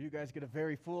guys get a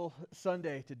very full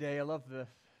Sunday today. I love the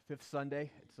fifth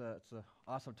Sunday. It's a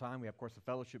awesome time. We have, of course, a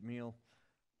fellowship meal,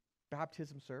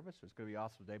 baptism service. It's going to be an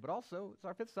awesome day. But also, it's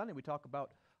our fifth Sunday. We talk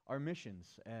about our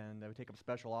missions, and we take up a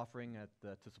special offering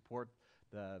to support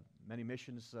the many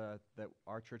missions that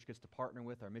our church gets to partner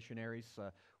with, our missionaries.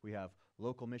 We have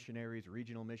local missionaries,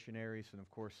 regional missionaries, and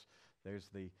of course, there's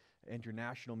the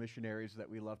international missionaries that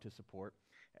we love to support.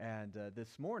 And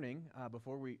this morning,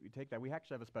 before we take that, we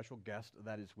actually have a special guest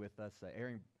that is with us,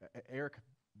 Eric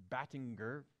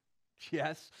Battinger.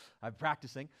 Yes, I'm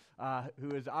practicing,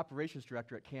 who is operations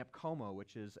director at Camp Como,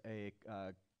 which is a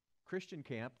Christian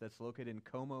camp that's located in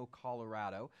Como,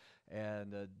 Colorado,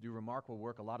 and do remarkable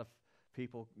work. A lot of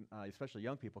people, especially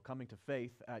young people, coming to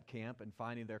faith at camp and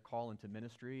finding their call into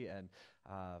ministry, and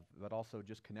but also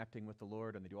just connecting with the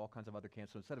Lord, and they do all kinds of other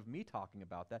camps. So instead of me talking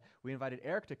about that, we invited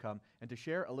Eric to come and to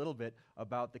share a little bit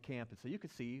about the camp, and so you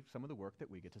could see some of the work that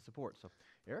we get to support. So,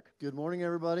 Eric? Good morning,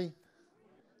 everybody.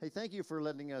 Hey, thank you for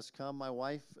letting us come. My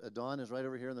wife, Dawn, is right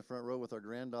over here in the front row with our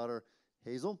granddaughter,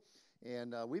 Hazel.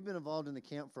 And we've been involved in the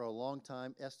camp for a long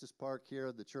time. Estes Park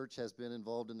here, the church has been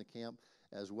involved in the camp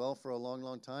as well for a long,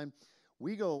 long time.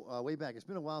 We go way back. It's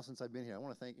been a while since I've been here. I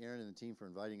want to thank Aaron and the team for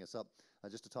inviting us up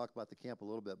just to talk about the camp a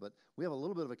little bit. But we have a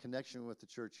little bit of a connection with the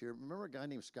church here. Remember a guy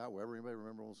named Scott Weber? Anybody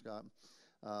remember old Scott?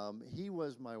 He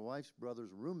was my wife's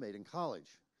brother's roommate in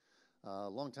college a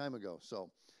long time ago. So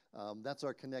that's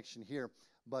our connection here.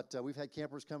 But we've had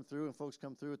campers come through and folks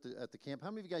come through at the camp. How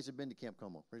many of you guys have been to Camp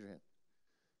Como? Raise your hand.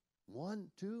 One,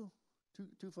 two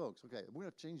folks. Okay, we're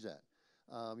going to change that.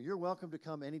 You're welcome to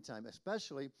come anytime,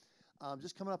 especially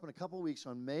just coming up in a couple of weeks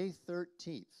on May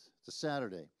 13th. It's a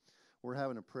Saturday. We're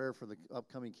having a prayer for the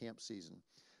upcoming camp season.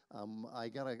 I'm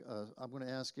going to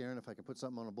ask Aaron if I can put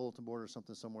something on a bulletin board or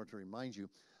something somewhere to remind you.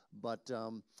 But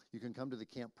you can come to the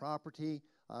camp property.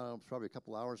 It's probably a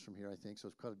couple hours from here, I think, so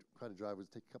it's quite a drive. It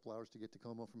would take a couple hours to get to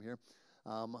Como from here.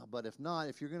 But if not,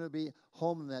 if you're going to be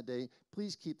home that day,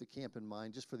 please keep the camp in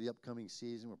mind just for the upcoming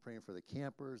season. We're praying for the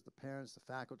campers, the parents, the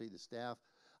faculty, the staff,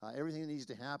 everything that needs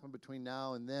to happen between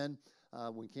now and then.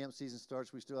 When camp season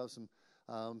starts, we still have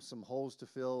some holes to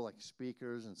fill, like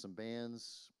speakers and some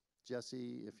bands.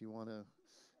 Jesse, if you want to,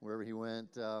 wherever he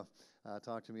went,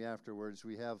 talk to me afterwards.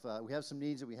 We have some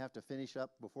needs that we have to finish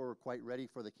up before we're quite ready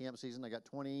for the camp season. I got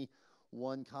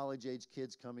 21 college-age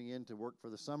kids coming in to work for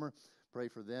the summer. Pray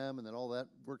for them, and then all that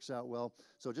works out well.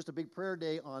 So just a big prayer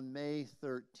day on May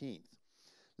 13th.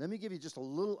 Let me give you just a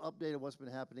little update of what's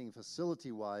been happening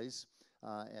facility-wise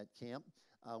at camp.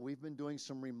 We've been doing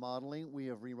some remodeling. We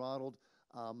have remodeled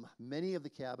many of the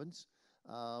cabins.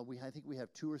 I think we have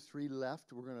 2 or 3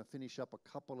 left. We're going to finish up a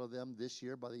couple of them this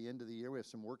year. By the end of the year, we have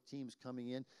some work teams coming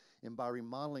in. And by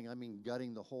remodeling, I mean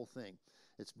gutting the whole thing.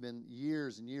 It's been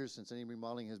years and years since any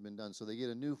remodeling has been done. So they get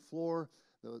a new floor,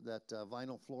 that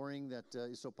vinyl flooring that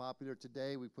is so popular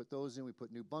today. We put those in. We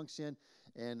put new bunks in.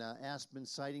 And aspen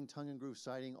siding, tongue and groove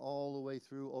siding all the way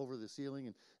through over the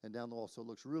ceiling and down the wall. So it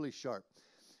looks really sharp.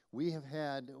 We've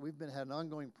had an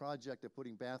ongoing project of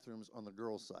putting bathrooms on the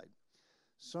girls' side.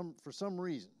 For some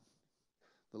reason,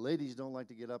 the ladies don't like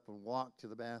to get up and walk to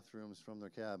the bathrooms from their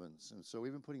cabins. And so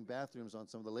we've been putting bathrooms on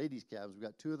some of the ladies' cabins. We've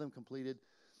got 2 of them completed.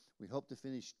 We hope to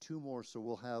finish 2 more, so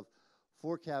we'll have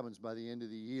 4 cabins by the end of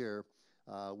the year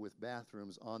with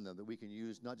bathrooms on them that we can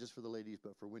use, not just for the ladies,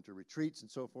 but for winter retreats and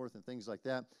so forth and things like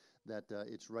that,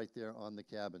 it's right there on the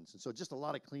cabins. And so just a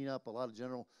lot of cleanup, a lot of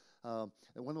general. And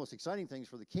one of the most exciting things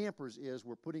for the campers is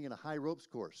we're putting in a high ropes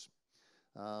course.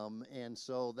 And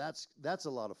so that's a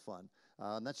lot of fun.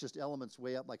 And that's just elements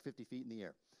way up like 50 feet in the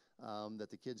air that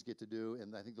the kids get to do.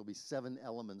 And I think there'll be 7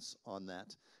 elements on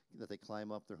that they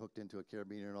climb up. They're hooked into a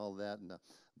carabiner and all of that and a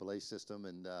belay system.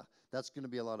 And that's going to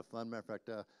be a lot of fun. Matter of fact,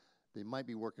 they might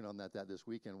be working on that this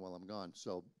weekend while I'm gone.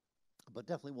 So, but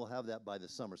definitely we'll have that by the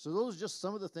summer. So those are just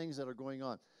some of the things that are going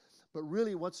on. But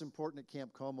really what's important at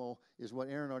Camp Como is what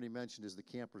Aaron already mentioned is the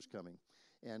campers coming.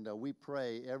 And we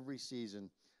pray every season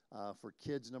for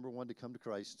kids, number one, to come to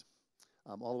Christ,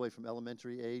 all the way from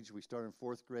elementary age. We start in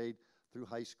 4th grade through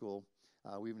high school.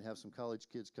 We even have some college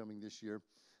kids coming this year.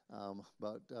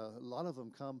 But a lot of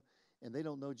them come, and they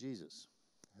don't know Jesus.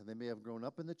 And they may have grown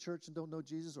up in the church and don't know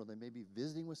Jesus, or they may be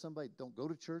visiting with somebody, don't go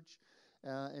to church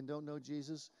and don't know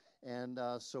Jesus. And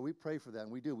so we pray for that,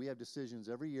 and we do. We have decisions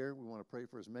every year. We want to pray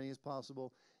for as many as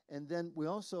possible. And then we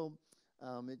also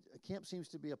camp seems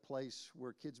to be a place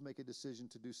where kids make a decision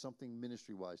to do something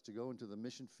ministry-wise, to go into the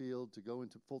mission field, to go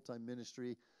into full-time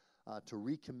ministry, to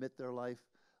recommit their life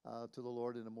to the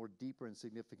Lord in a more deeper and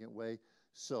significant way.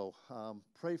 So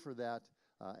pray for that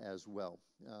as well.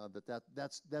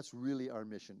 That's really our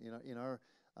mission. In our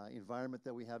environment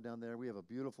that we have down there. We have a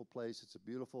beautiful place. It's a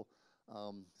beautiful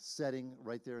setting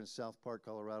right there in South Park,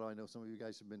 Colorado. I know some of you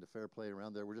guys have been to Fairplay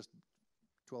around there. We're just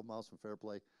 12 miles from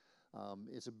Fairplay.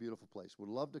 It's a beautiful place. Would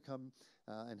love to come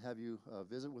and have you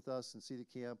visit with us and see the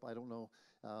camp. I don't know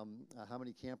how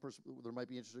many campers there might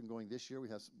be interested in going this year. We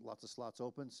have lots of slots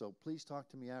open, so please talk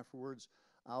to me afterwards.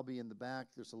 I'll be in the back.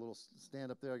 There's a little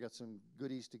stand up there. I got some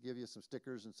goodies to give you, some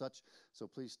stickers and such. So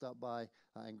please stop by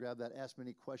and grab that. Ask me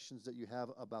any questions that you have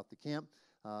about the camp.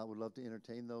 Would love to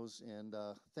entertain those. And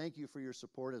thank you for your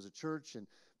support as a church. And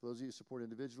for those of you who support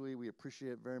individually, we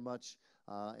appreciate it very much.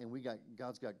 And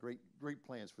God's got great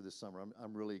plans for this summer.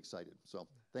 I'm really excited. So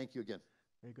thank you again.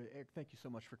 Very good. Eric, thank you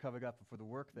so much for covering up and for the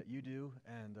work that you do.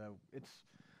 And it's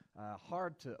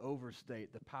hard to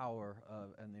overstate the power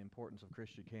and the importance of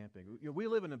Christian camping. We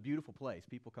live in a beautiful place.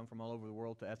 People come from all over the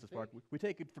world to Estes Park. We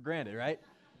take it for granted, right?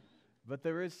 But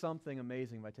there is something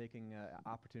amazing by taking an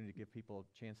opportunity to give people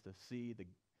a chance to see the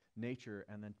nature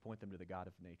and then point them to the God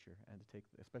of nature, and to take,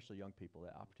 especially young people,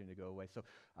 that opportunity to go away. So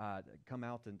come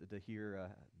out and to hear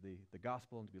the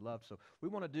gospel and to be loved. So we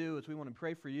want to do is we want to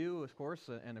pray for you, of course,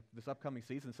 and this upcoming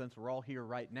season, since we're all here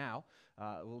right now,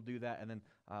 we'll do that, and then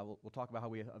we'll talk about how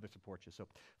we other support you. So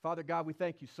Father God, we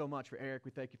thank you so much for Eric.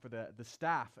 We thank you for the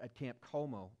staff at Camp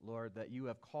Como, Lord, that you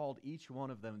have called each one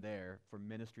of them there for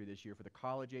ministry this year, for the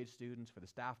college-age students, for the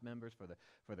staff members, for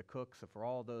the cooks, and for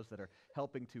all those that are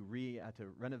helping to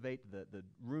renovate the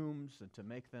rooms and to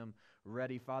make them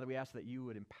ready. Father, we ask that you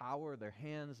would empower their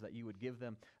hands, that you would give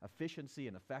them efficiency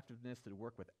and effectiveness to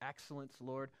work with excellence,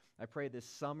 Lord. I pray this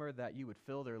summer that you would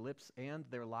fill their lips and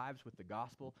their lives with the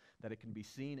gospel, that it can be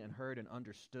seen and heard and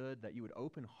understood, that you would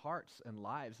open hearts and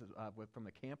lives from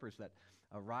the campers that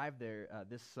arrive there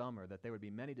this summer, that there would be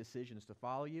many decisions to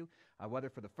follow you, whether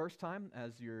for the first time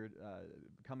as you're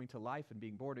coming to life and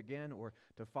being born again, or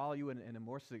to follow you in a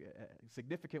more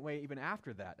significant way even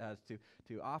after that, as to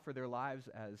offer their lives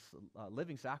as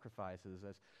living sacrifices,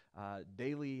 as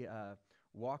daily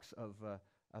walks of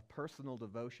personal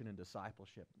devotion and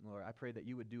discipleship. Lord, I pray that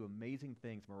you would do amazing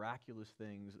things, miraculous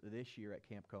things this year at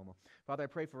Camp Como. Father, I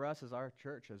pray for us as our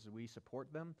church as we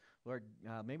support them. Lord,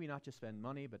 maybe not just spend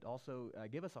money, but also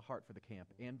give us a heart for the camp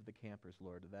and the campers,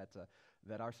 Lord,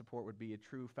 that our support would be a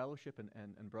true fellowship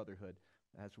and brotherhood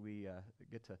as we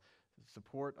get to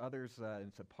support others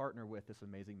and to partner with this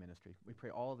amazing ministry. We pray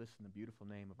all of this in the beautiful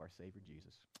name of our Savior,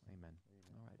 Jesus. Amen.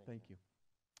 All right, thank you.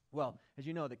 Well, as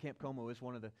you know, the Camp Como is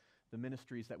one of the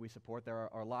ministries that we support. There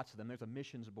are lots of them. There's a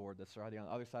missions board that's right on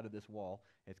the other side of this wall.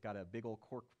 It's got a big old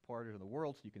cork part of the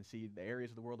world, so you can see the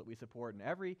areas of the world that we support. And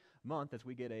every month, as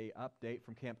we get a update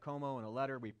from Camp Como and a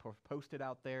letter, we post it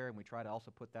out there, and we try to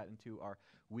also put that into our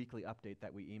weekly update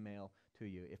that we email to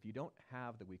you. If you don't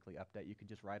have the weekly update, you can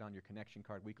just write on your connection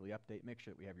card, weekly update, make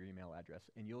sure that we have your email address,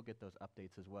 and you'll get those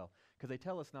updates as well. Because they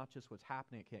tell us not just what's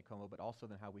happening at Camp Como, but also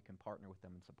then how we can partner with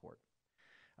them and support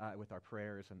with our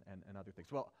prayers and other things.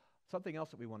 Well, something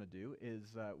else that we want to do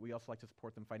is we also like to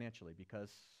support them financially, because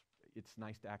it's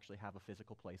nice to actually have a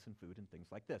physical place and food and things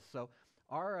like this. So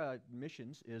our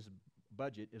missions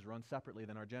budget is run separately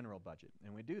than our general budget,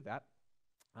 and we do that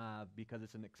because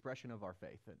it's an expression of our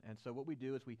faith. And so what we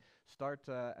do is we start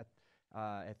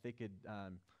I think in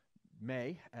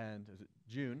May and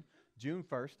June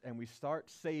 1st, and we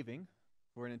start saving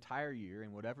for an entire year,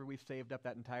 and whatever we've saved up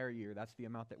that entire year, that's the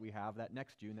amount that we have that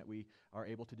next June that we are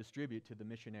able to distribute to the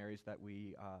missionaries that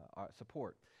we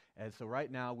support. And so right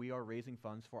now we are raising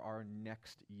funds for our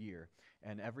next year,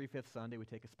 and every fifth Sunday we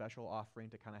take a special offering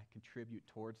to kind of contribute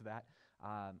towards that.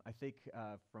 I think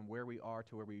from where we are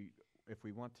to where if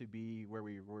we want to be where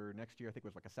we were next year, I think it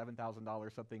was like a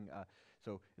 $7,000 something.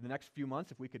 So in the next few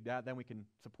months, if we could, then we can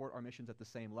support our missions at the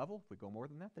same level. If we go more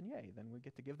than that, then yay, then we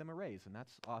get to give them a raise, and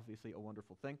that's obviously a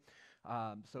wonderful thing.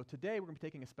 So today we're going to be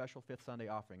taking a special Fifth Sunday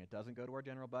offering. It doesn't go to our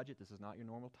general budget. This is not your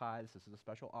normal tithes. This is a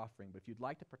special offering. But if you'd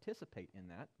like to participate in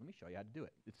that, let me show you how to do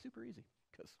it. It's super easy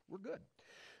because we're good.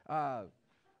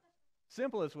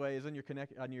 Simplest way is on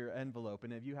your envelope,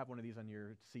 and if you have one of these on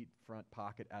your seat front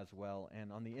pocket as well,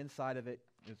 and on the inside of it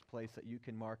is a place that you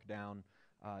can mark down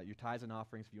your tithes and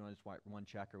offerings if you want to just write one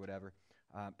check or whatever,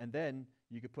 and then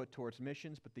you could put towards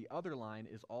missions, but the other line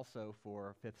is also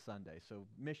for Fifth Sunday, so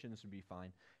missions would be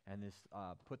fine, and this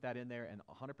put that in there, and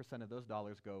 100% of those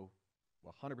dollars go.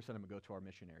 Well, 100% of them go to our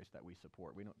missionaries that we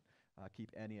support. We don't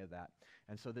keep any of that.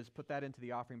 And so this put that into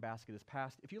the offering basket as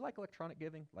passed. If you like electronic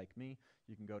giving, like me,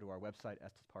 you can go to our website,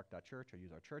 estespark.church, or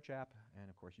use our church app, and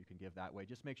of course you can give that way.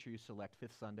 Just make sure you select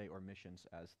Fifth Sunday or missions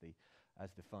as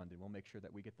the fund, and we'll make sure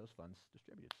that we get those funds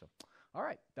distributed. So, all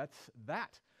right, that's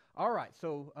that. All right,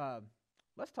 so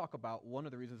let's talk about one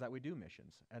of the reasons that we do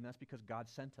missions, and that's because God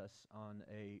sent us on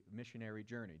a missionary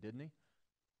journey, didn't he?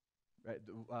 Right?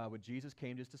 When Jesus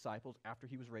came to his disciples after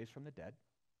he was raised from the dead,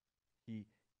 he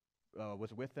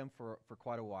was with them for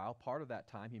quite a while. Part of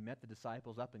that time, he met the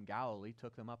disciples up in Galilee,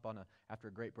 took them up after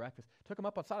a great breakfast, took them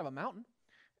up on the side of a mountain,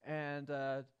 and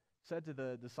said to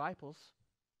the disciples,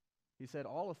 he said,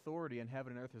 all authority in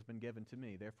heaven and earth has been given to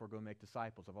me. Therefore, go make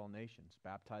disciples of all nations,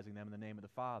 baptizing them in the name of the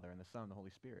Father and the Son and the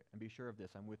Holy Spirit. And be sure of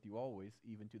this, I'm with you always,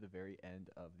 even to the very end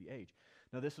of the age.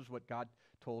 Now, this is what God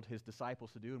told his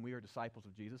disciples to do, and we are disciples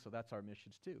of Jesus, so that's our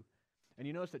missions too. And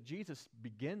you notice that Jesus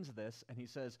begins this, and he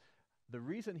says, the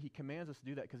reason he commands us to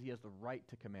do that because he has the right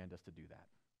to command us to do that.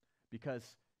 Because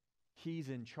he's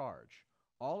in charge.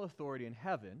 All authority in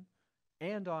heaven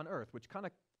and on earth, which kind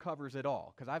of covers it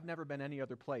all, because I've never been any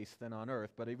other place than on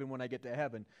earth, but even when I get to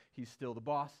heaven, he's still the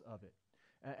boss of it.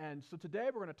 And so today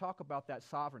we're going to talk about that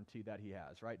sovereignty that he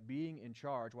has, right? Being in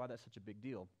charge, why that's such a big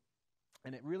deal.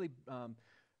 And it really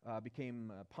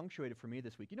became punctuated for me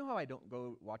this week. You know how I don't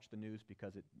go watch the news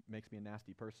because it makes me a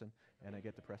nasty person and I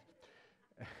get depressed?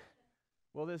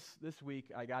 Well, this week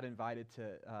I got invited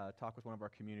to talk with one of our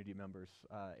community members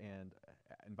and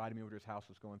invited me over to his house,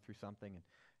 was going through something,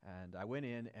 and I went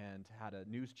in and had a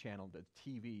news channel. The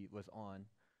TV was on,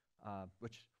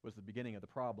 which was the beginning of the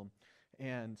problem,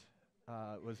 and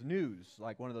it was news,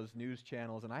 like one of those news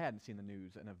channels, and I hadn't seen the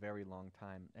news in a very long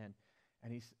time. And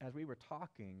as we were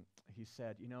talking, he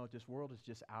said, you know, this world is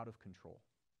just out of control.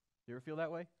 You ever feel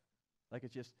that way? Like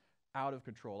it's just out of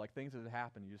control, like things that have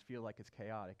happened, you just feel like it's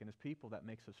chaotic. And as people, that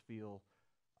makes us feel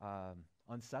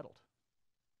unsettled.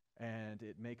 And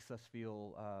it makes us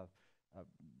feel,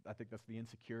 I think that's the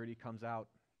insecurity comes out.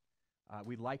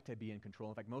 We like to be in control.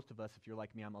 In fact, most of us, if you're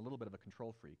like me, I'm a little bit of a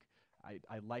control freak.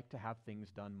 I like to have things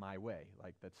done my way.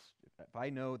 Like if I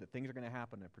know that things are going to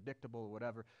happen, they're predictable or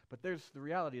whatever. But the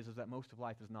reality is that most of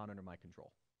life is not under my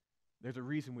control. There's a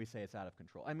reason we say it's out of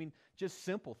control. I mean, just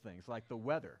simple things like the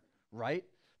weather, right?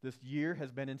 This year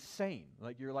has been insane.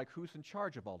 Like, you're like, who's in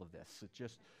charge of all of this?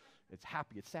 It's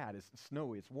happy, it's sad, it's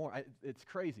snowy, it's warm, it's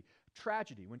crazy.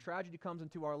 Tragedy, when tragedy comes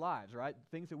into our lives, right?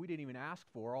 Things that we didn't even ask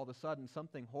for, all of a sudden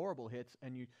something horrible hits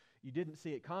and you didn't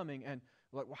see it coming, and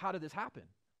like, well, how did this happen?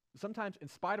 Sometimes, in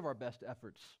spite of our best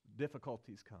efforts,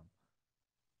 difficulties come.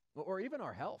 Or even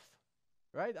our health,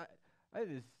 right?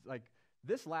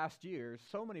 This last year,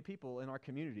 so many people in our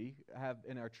community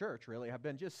in our church really, have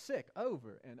been just sick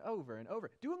over and over and over,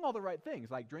 doing all the right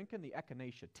things, like drinking the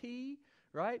echinacea tea,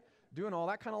 right? Doing all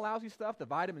that kind of lousy stuff, the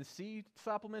vitamin C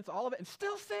supplements, all of it, and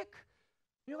still sick.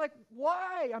 You're like,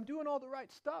 why? I'm doing all the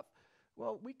right stuff.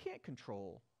 Well, we can't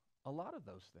control a lot of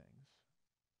those things.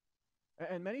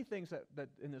 And many things that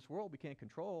in this world we can't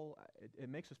control, it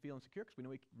makes us feel insecure because we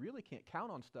know we really can't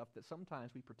count on stuff that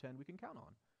sometimes we pretend we can count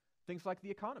on. Things like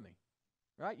the economy.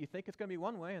 Right? You think it's going to be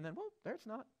one way, and then, well, there it's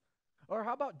not. Or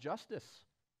how about justice?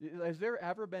 Has there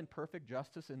ever been perfect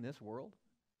justice in this world?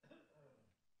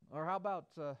 Or how about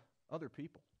other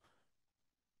people?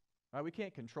 Right? We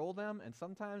can't control them, and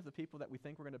sometimes the people that we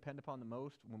think we're going to depend upon the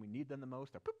most, when we need them the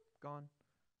most, are poof, gone.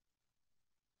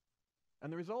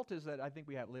 And the result is that I think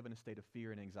we live in a state of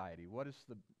fear and anxiety.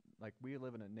 We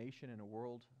live in a nation, in a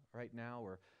world right now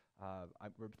where I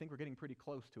think we're getting pretty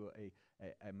close to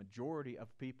a majority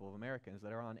of people, of Americans,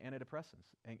 that are on antidepressants,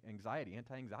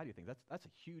 anti-anxiety things. That's a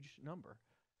huge number.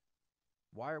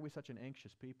 Why are we such an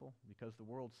anxious people? Because the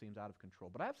world seems out of control.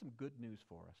 But I have some good news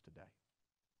for us today,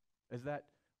 is that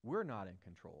we're not in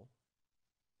control,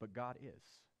 but God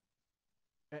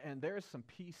is. And there is some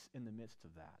peace in the midst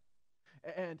of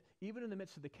that. And even in the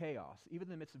midst of the chaos, even in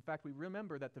the midst, in fact, we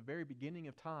remember that the very beginning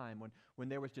of time, when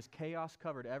there was just chaos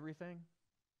covered everything,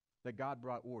 that God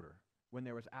brought order when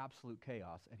there was absolute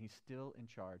chaos, and he's still in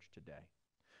charge today.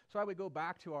 So I would go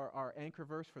back to our anchor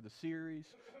verse for the series,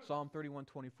 Psalm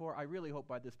 31:24. I really hope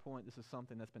by this point this is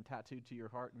something that's been tattooed to your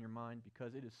heart and your mind,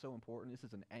 because it is so important. This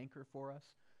is an anchor for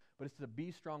us. But it's to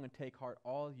be strong and take heart,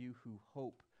 all you who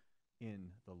hope in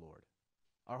the Lord.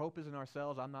 Our hope isn't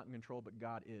ourselves. I'm not in control, but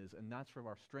God is. And that's where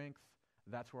our strength,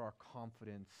 that's where our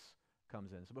confidence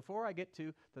comes in. So before I get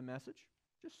to the message,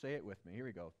 just say it with me. Here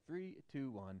we go. 3,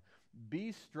 2, 1.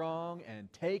 Be strong and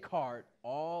take heart,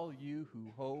 all you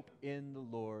who hope in the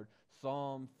Lord.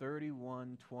 Psalm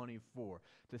 31:24.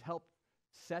 To help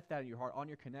set that in your heart, on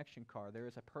your connection card, there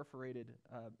is a perforated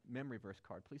memory verse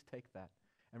card. Please take that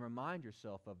and remind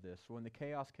yourself of this. So when the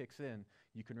chaos kicks in,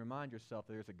 you can remind yourself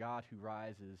there's a God who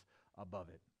rises above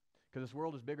it. Because this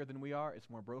world is bigger than we are. It's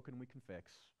more broken than we can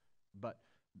fix. But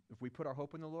if we put our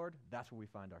hope in the Lord, that's where we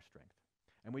find our strength.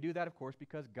 And we do that, of course,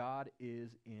 because God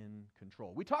is in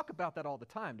control. We talk about that all the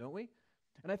time, don't we?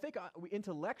 And I think we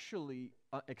intellectually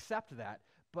accept that,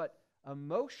 but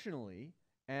emotionally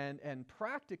and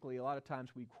practically, a lot of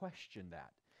times we question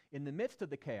that. In the midst of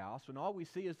the chaos, when all we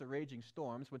see is the raging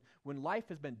storms, when life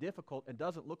has been difficult and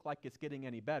doesn't look like it's getting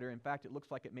any better, in fact, it looks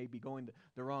like it may be going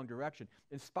the wrong direction,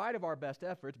 in spite of our best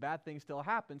efforts, bad things still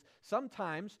happen.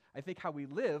 Sometimes, I think how we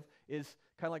live is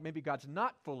kind of like maybe God's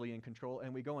not fully in control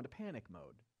and we go into panic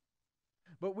mode.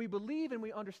 But we believe and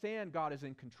we understand God is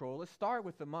in control. Let's start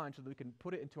with the mind so that we can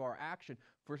put it into our action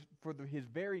for his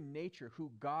very nature, who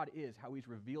God is, how he's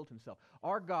revealed himself.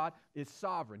 Our God is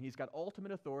sovereign. He's got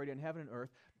ultimate authority in heaven and earth,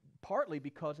 partly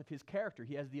because of his character.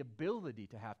 He has the ability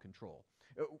to have control.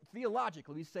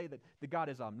 Theologically, we say that the God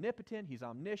is omnipotent, he's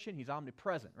omniscient, he's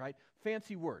omnipresent, right?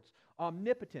 Fancy words.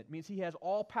 Omnipotent means he has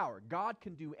all power. God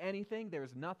can do anything. There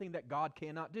is nothing that God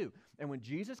cannot do. And when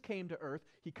Jesus came to earth,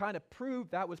 he kind of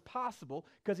proved that was possible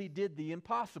because he did the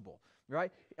impossible,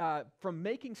 right? From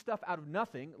making stuff out of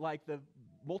nothing, like the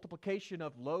multiplication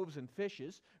of loaves and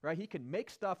fishes, right? He can make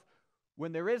stuff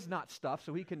when there is not stuff,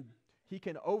 so he can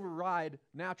override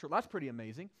natural. That's pretty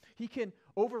amazing. He can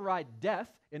override death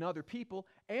in other people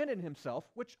and in himself,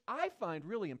 which I find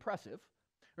really impressive,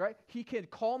 right? He can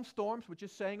calm storms with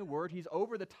just saying a word. He's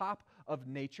over the top of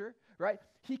nature, right?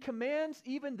 He commands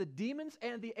even the demons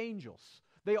and the angels.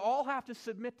 They all have to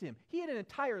submit to him. He had an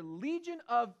entire legion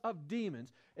of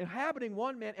demons inhabiting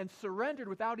one man and surrendered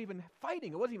without even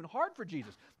fighting. It wasn't even hard for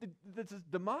Jesus. This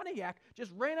demoniac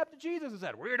just ran up to Jesus and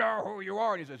said, "We know who you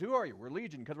are." And he says, "Who are you?" "We're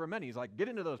legion because we're many." He's like, "Get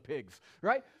into those pigs,"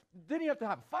 right? Then you have to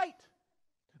have a fight.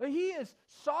 He is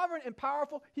sovereign and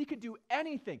powerful. He can do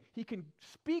anything. He can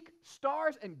speak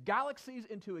stars and galaxies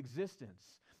into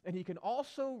existence. And he can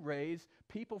also raise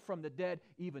people from the dead,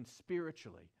 even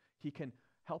spiritually. He can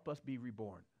help us be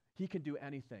reborn. He can do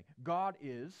anything. God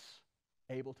is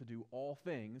able to do all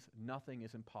things. Nothing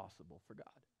is impossible for God.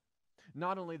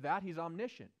 Not only that, he's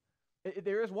omniscient.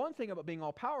 There is one thing about being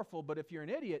all-powerful, but if you're an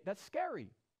idiot, that's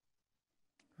scary.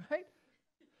 Right?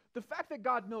 The fact that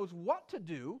God knows what to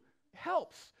do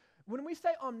helps. When we say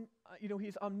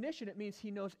he's omniscient, it means he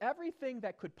knows everything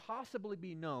that could possibly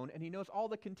be known, and he knows all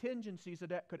the contingencies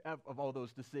of all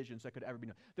those decisions that could ever be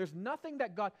known. There's nothing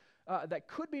that God that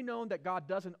could be known that God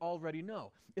doesn't already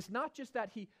know. It's not just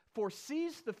that he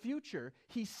foresees the future,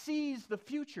 he sees the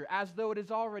future as though it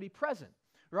is already present.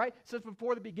 Right? Since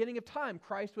before the beginning of time,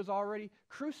 Christ was already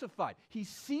crucified. He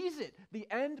sees it, the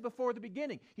end before the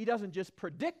beginning. He doesn't just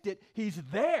predict it, he's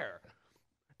there.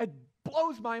 It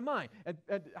blows my mind.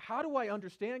 And how do I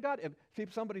understand God?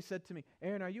 If somebody said to me,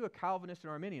 "Aaron, are you a Calvinist or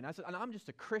Arminian?" I said, "I'm just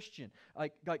a Christian,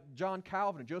 like John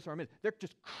Calvin and Joseph Arminius. They're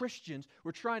just Christians.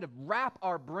 We're trying to wrap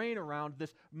our brain around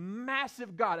this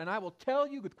massive God." And I will tell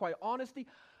you with quite honesty,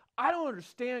 I don't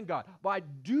understand God, but I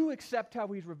do accept how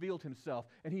he's revealed himself,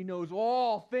 and he knows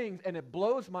all things, and it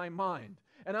blows my mind.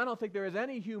 And I don't think there is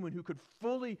any human who could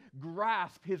fully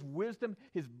grasp his wisdom,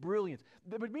 his brilliance.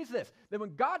 It means this, that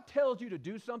when God tells you to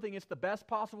do something, it's the best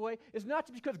possible way, it's not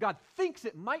just because God thinks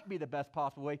it might be the best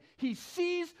possible way. He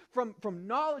sees from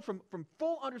knowledge, from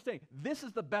full understanding, this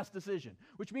is the best decision.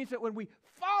 Which means that when we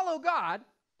follow God,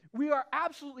 we are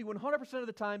absolutely 100% of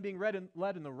the time being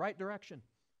led in the right direction.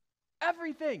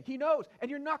 Everything he knows, and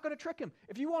you're not going to trick him.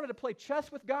 If you wanted to play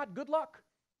chess with God, good luck.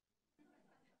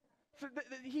 So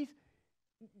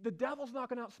the devil's not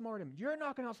going to outsmart him. You're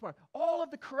not going to outsmart him. All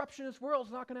of the corruption in this world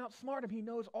is not going to outsmart him. He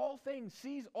knows all things,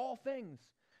 sees all things.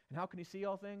 And how can he see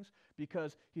all things?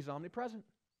 Because he's omnipresent.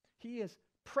 He is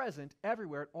present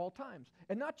everywhere at all times.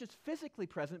 And not just physically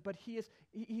present, but he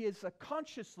is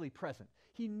consciously present.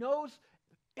 He knows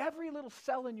every little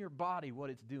cell in your body what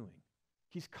it's doing.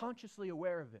 He's consciously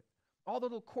aware of it. All the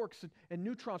little quarks and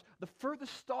neutrons, the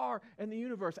furthest star in the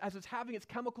universe, as it's having its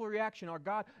chemical reaction, our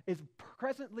God is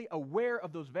presently aware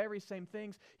of those very same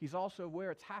things. He's also aware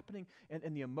it's happening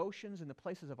in the emotions and the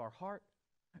places of our heart,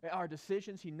 our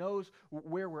decisions. He knows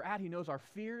where we're at. He knows our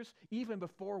fears even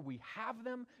before we have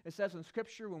them. It says in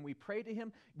Scripture when we pray to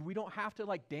him, we don't have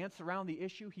to dance around the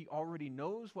issue. He already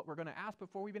knows what we're going to ask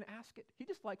before we even ask it. He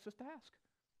just likes us to ask.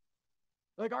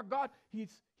 Like our God,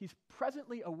 he's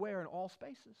presently aware in all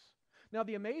spaces. Now,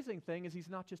 the amazing thing is he's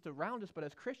not just around us, but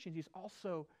as Christians, he's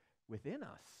also within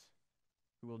us,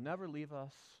 who will never leave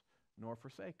us nor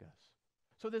forsake us.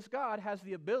 So this God has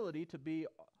the ability to be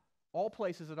all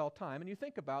places at all time. And you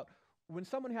think about when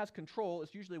someone has control,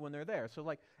 it's usually when they're there.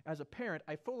 So as a parent,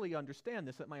 I fully understand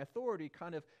this, that my authority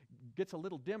kind of gets a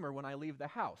little dimmer when I leave the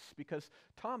house. Because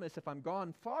Thomas, if I'm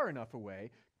gone far enough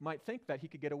away, might think that he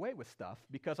could get away with stuff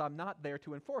because I'm not there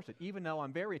to enforce it, even though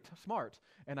I'm very smart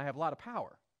and I have a lot of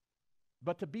power.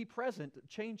 But to be present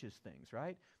changes things,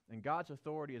 right? And God's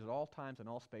authority is at all times and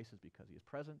all spaces because he is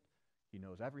present, He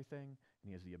knows everything, and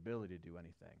he has the ability to do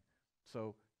anything.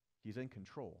 So he's in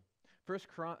control. First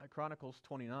Chronicles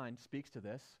 29 speaks to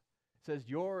this. It says,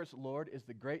 yours, Lord, is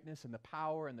the greatness and the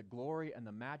power and the glory and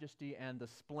the majesty and the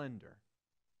splendor.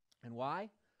 And why?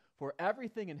 For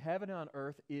everything in heaven and on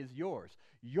earth is yours.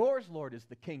 Yours, Lord, is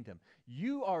the kingdom.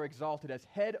 You are exalted as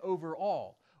head over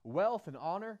all. Wealth and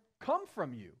honor come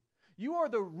from you. You are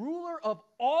the ruler of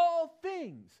all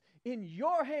things. In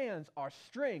your hands are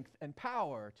strength and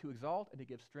power to exalt and to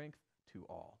give strength to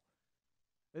all.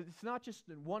 It's not just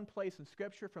in one place in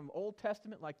Scripture, from Old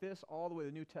Testament like this all the way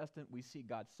to the New Testament, we see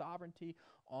God's sovereignty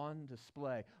on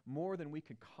display more than we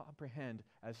can comprehend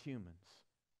as humans.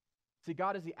 See,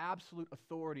 God is the absolute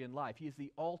authority in life. He is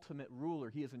the ultimate ruler.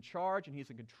 He is in charge and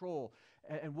he's in control.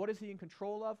 And what is he in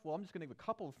control of? Well, I'm just going to give a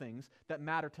couple of things that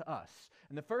matter to us.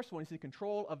 And the first one is in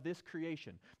control of this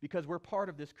creation, because we're part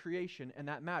of this creation, and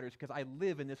that matters because I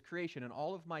live in this creation, and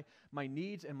all of my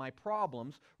needs and my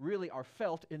problems really are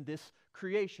felt in this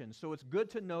creation. So it's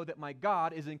good to know that my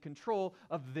God is in control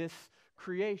of this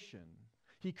creation.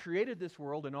 He created this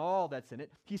world and all that's in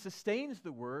it. He sustains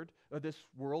this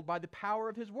world by the power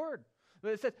of his word.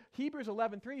 It says, Hebrews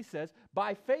 11:3 says,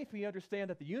 by faith we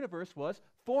understand that the universe was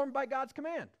formed by God's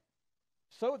command,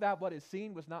 so that what is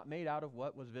seen was not made out of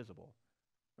what was visible.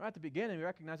 Right at the beginning, we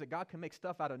recognize that God can make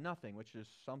stuff out of nothing, which is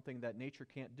something that nature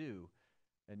can't do.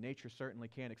 And nature certainly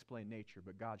can't explain nature,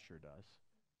 but God sure does.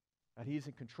 And he's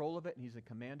in control of it, and he's in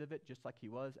command of it, just like he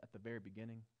was at the very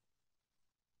beginning.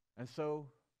 And so,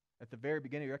 at the very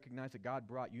beginning, we recognize that God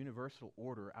brought universal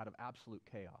order out of absolute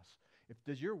chaos.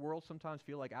 Does your world sometimes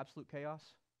feel like absolute chaos?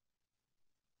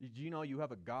 Do you know you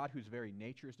have a God whose very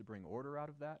nature is to bring order out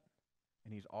of that?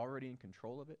 And he's already in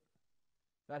control of it?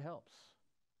 That helps.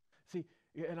 See,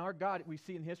 in our God, we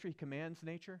see in history, he commands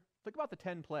nature. Think about the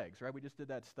 10 plagues, right? We just did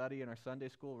that study in our Sunday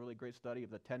school, really great study of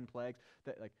the 10 plagues.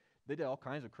 They did all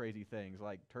kinds of crazy things,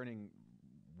 like turning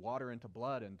water into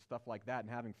blood and stuff like that, and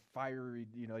having fiery,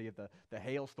 you have the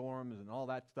hailstorms and all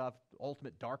that stuff,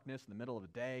 ultimate darkness in the middle of the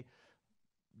day.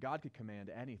 God could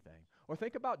command anything. Or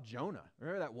think about Jonah.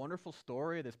 Remember that wonderful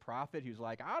story of this prophet who's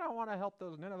like, I don't want to help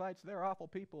those Ninevites, they're awful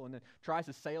people, and then tries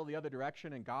to sail the other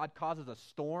direction, and God causes a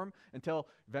storm until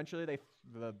eventually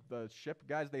the ship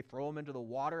guys, they throw him into the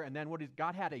water, and then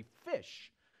God had a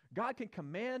fish. God can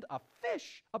command a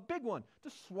fish, a big one,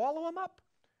 to swallow him up,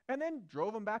 and then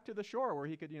drove him back to the shore where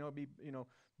he could, be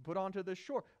put onto the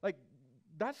shore.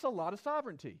 That's a lot of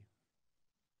sovereignty.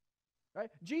 Right?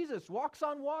 Jesus walks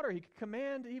on water. He can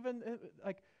command even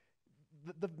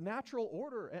the natural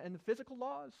order and the physical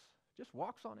laws. Just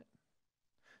walks on it.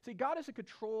 See, God is in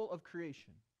control of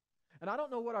creation. And I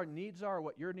don't know what our needs are,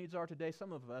 what your needs are today.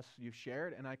 Some of us you've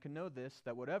shared, and I can know this,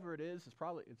 that whatever it is it's a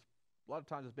lot of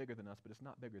times it's bigger than us, but it's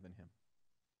not bigger than him.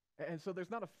 And so there's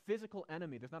not a physical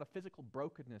enemy. There's not a physical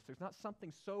brokenness. There's not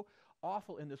something so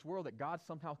awful in this world that God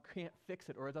somehow can't fix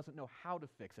it or doesn't know how to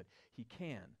fix it. He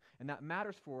can. And that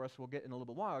matters for us. We'll get in a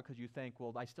little while because you think,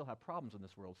 well, I still have problems in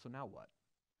this world, so now what?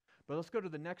 But let's go to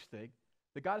the next thing.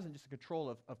 That God isn't just in control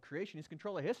of creation. He's in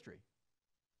control of history.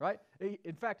 Right?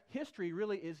 In fact, history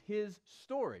really is his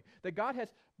story. That God has,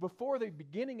 before the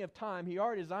beginning of time, he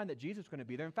already designed that Jesus was going to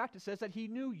be there. In fact, it says that he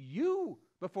knew you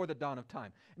before the dawn of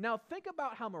time. Now, think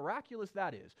about how miraculous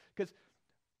that is. Because,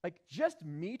 just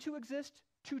me to exist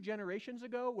 2 generations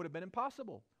ago would have been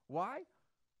impossible. Why?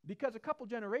 Because a couple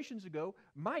generations ago,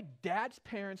 my dad's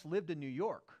parents lived in New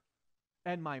York.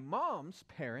 And my mom's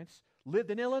parents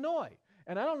lived in Illinois.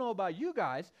 And I don't know about you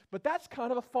guys, but that's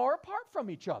kind of a far apart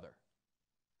from each other.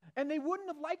 And they wouldn't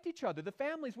have liked each other. The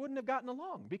families wouldn't have gotten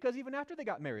along because even after they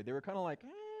got married, they were kind of like,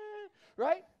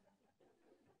 right?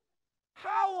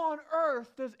 How on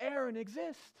earth does Aaron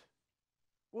exist?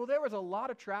 Well, there was a lot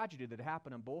of tragedy that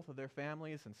happened in both of their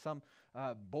families and some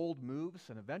bold moves,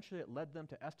 and eventually it led them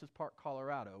to Estes Park,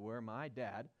 Colorado, where my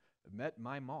dad met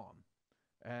my mom.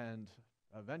 And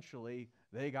eventually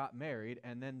they got married,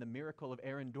 and then the miracle of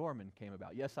Aaron Dorman came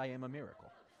about. Yes, I am a miracle.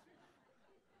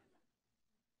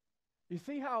 You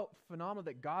see how phenomenal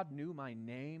that God knew my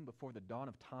name before the dawn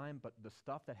of time, but the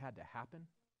stuff that had to happen?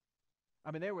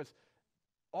 I mean, there was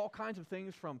all kinds of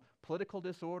things, from political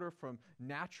disorder, from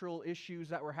natural issues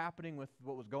that were happening with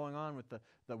what was going on with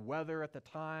the weather at the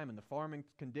time and the farming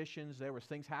conditions. There was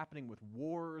things happening with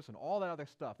wars and all that other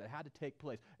stuff that had to take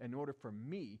place in order for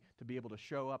me to be able to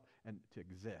show up and to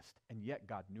exist. And yet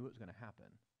God knew it was going to happen.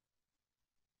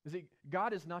 You see,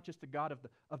 God is not just the God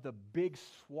of the big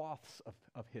swaths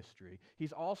of history.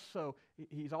 He's also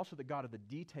the God of the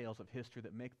details of history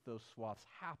that make those swaths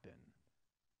happen.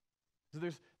 So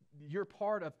you're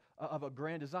part of a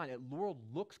grand design. The world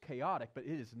looks chaotic, but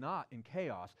it is not in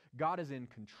chaos. God is in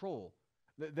control.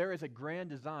 There is a grand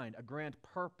design, a grand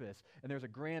purpose, and there's a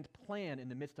grand plan in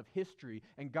the midst of history,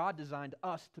 and God designed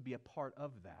us to be a part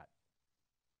of that.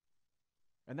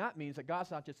 And that means that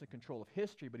God's not just in control of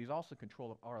history, but He's also in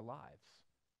control of our lives.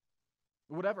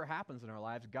 Whatever happens in our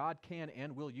lives, God can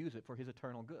and will use it for His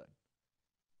eternal good.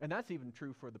 And that's even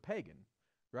true for the pagan,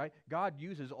 right? God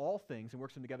uses all things and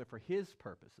works them together for His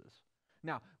purposes.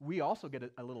 Now, we also get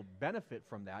a little benefit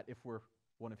from that if we're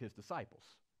one of His disciples.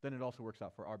 Then it also works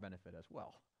out for our benefit as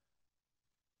well.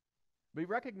 But you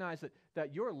recognize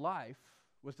that your life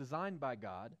was designed by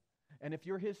God, and if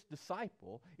you're His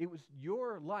disciple,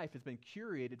 your life has been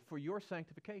curated for your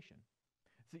sanctification.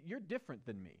 See, you're different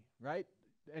than me, right?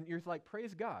 And you're like,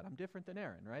 praise God, I'm different than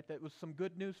Aaron, right? That was some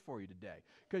good news for you today,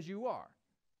 because you are.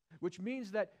 Which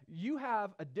means that you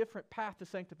have a different path to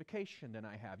sanctification than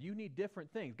I have. You need different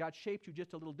things. God shaped you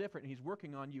just a little different, and He's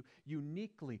working on you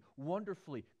uniquely,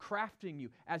 wonderfully, crafting you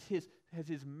as His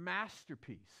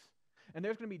masterpiece. And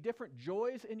there's going to be different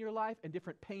joys in your life and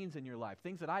different pains in your life,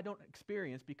 things that I don't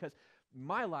experience because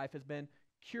my life has been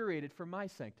curated for my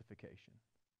sanctification.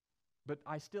 But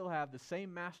I still have the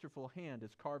same masterful hand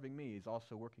that's carving me is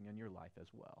also working in your life as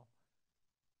well.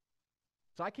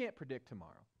 So I can't predict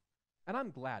tomorrow. And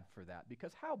I'm glad for that,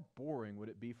 because how boring would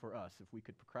it be for us if we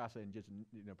could procrastinate and just,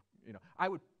 I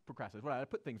would procrastinate.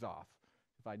 I'd put things off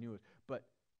if I knew it. But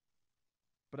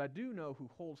I do know who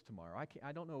holds tomorrow.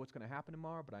 I don't know what's going to happen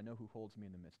tomorrow, but I know who holds me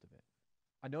in the midst of it.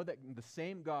 I know that the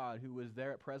same God who was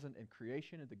there at present in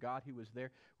creation, and the God who was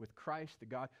there with Christ, the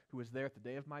God who was there at the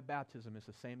day of my baptism, is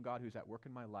the same God who's at work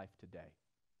in my life today.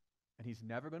 And He's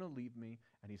never going to leave me,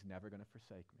 and He's never going to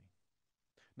forsake me.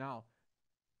 Now,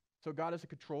 so God is in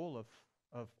control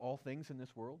of all things in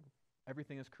this world.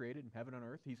 Everything is created in heaven and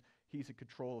earth. He's in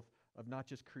control of not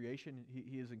just creation.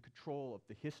 He is in control of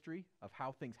the history of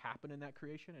how things happen in that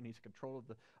creation, and He's in control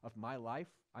of my life.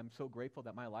 I'm so grateful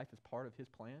that my life is part of His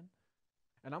plan.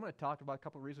 And I'm going to talk about a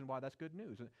couple of reasons why that's good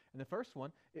news. And the first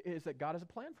one is that God has a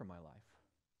plan for my life.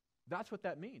 That's what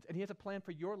that means. And He has a plan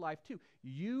for your life too.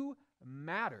 You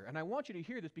matter. And I want you to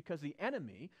hear this, because the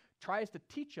enemy tries to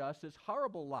teach us this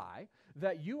horrible lie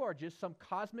that you are just some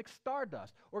cosmic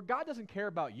stardust, or God doesn't care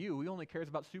about you. He only cares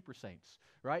about super saints,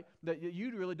 right? That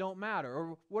you really don't matter,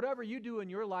 or whatever you do in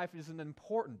your life isn't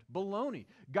important. Baloney.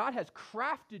 God has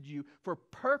crafted you for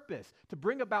purpose, to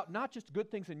bring about not just good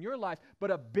things in your life,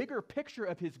 but a bigger picture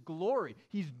of His glory.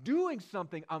 He's doing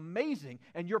something amazing,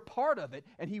 and you're part of it,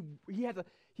 and He has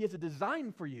a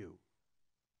design for you.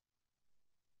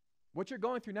 What you're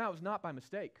going through now is not by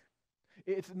mistake.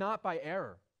 It's not by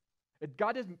error.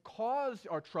 God doesn't cause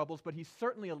our troubles, but He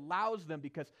certainly allows them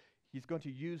because He's going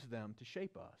to use them to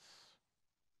shape us.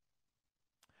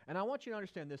 And I want you to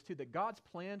understand this too, that God's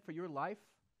plan for your life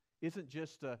isn't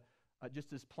just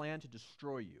this plan to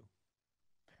destroy you.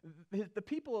 The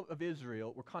people of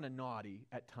Israel were kind of naughty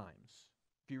at times.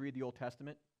 If you read the Old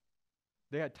Testament,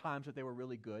 they had times that they were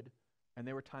really good, and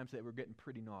there were times that they were getting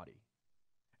pretty naughty.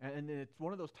 And it's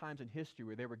one of those times in history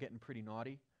where they were getting pretty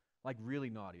naughty, like really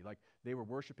naughty. Like they were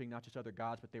worshiping not just other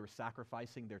gods, but they were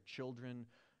sacrificing their children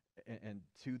and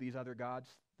to these other gods.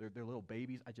 They're little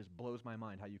babies. It just blows my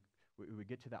mind how we would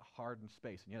get to that hardened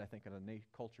space. And yet I think in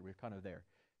a culture we're kind of there.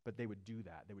 But they would do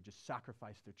that. They would just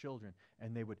sacrifice their children,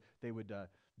 and they would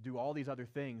do all these other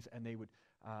things, and they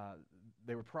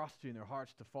were prostituting their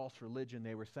hearts to false religion.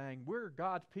 They were saying, we're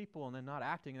God's people, and then not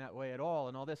acting that way at all,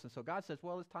 and all this. And so God says,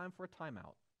 well, it's time for a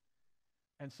timeout.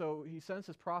 And so He sends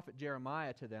His prophet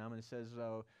Jeremiah to them and says,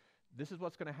 this is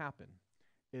what's going to happen,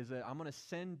 is that I'm going to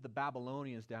send the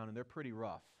Babylonians down, and they're pretty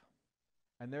rough.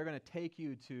 And they're going to take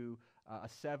you to a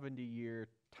 70-year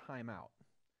timeout.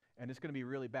 And it's going to be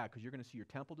really bad, because you're going to see your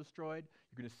temple destroyed.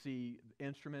 You're going to see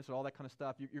instruments and all that kind of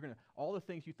stuff. You're going to, all the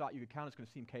things you thought you could count is going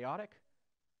to seem chaotic,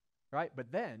 right?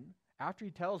 But then, after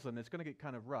He tells them it's going to get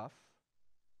kind of rough,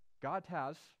 God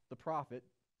has the prophet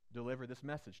deliver this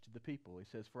message to the people. He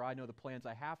says, for I know the plans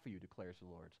I have for you, declares the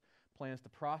Lord. Plans to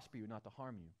prosper you, not to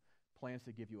harm you. Plans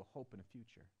to give you a hope and a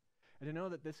future. And to know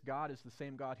that this God is the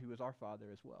same God who is our Father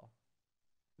as well.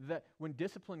 That when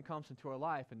discipline comes into our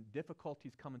life and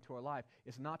difficulties come into our life,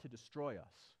 it's not to destroy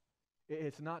us.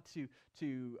 It's not to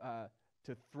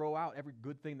throw out every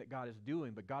good thing that God is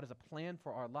doing, but God has a plan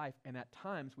for our life, and at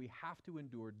times we have to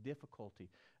endure difficulty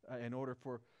in order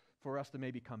for us to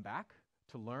maybe come back,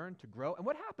 to learn, to grow. And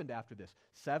what happened after this?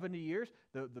 70 years,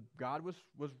 the God was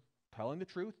telling the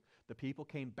truth. The people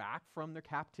came back from their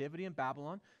captivity in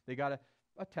Babylon. They got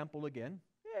a temple again.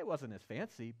 It wasn't as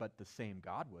fancy, but the same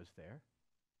God was there.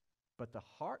 But the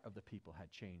heart of the people had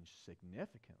changed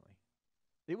significantly.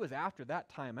 It was after that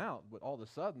time out, but all of a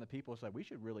sudden the people said, we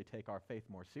should really take our faith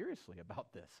more seriously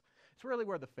about this. It's really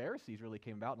where the Pharisees really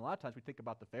came about. And a lot of times we think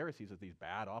about the Pharisees as these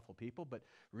bad, awful people, but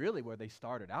really where they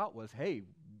started out was, hey,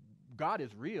 God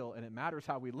is real and it matters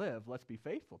how we live. Let's be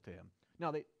faithful to him.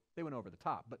 Now, they went over the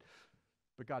top, but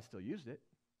God still used it.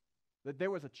 That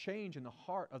there was a change in the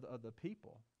heart of the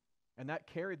people. And that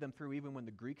carried them through even when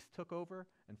the Greeks took over.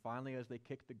 And finally, as they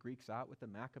kicked the Greeks out with the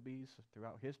Maccabees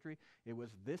throughout history, it was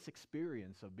this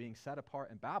experience of being set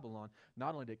apart in Babylon.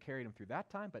 Not only did it carry them through that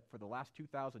time, but for the last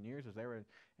 2,000 years as they were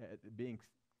being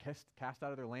cast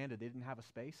out of their land and they didn't have a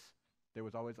space, there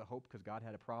was always a hope because God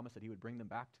had a promise that he would bring them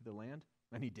back to the land.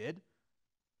 And he did.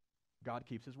 God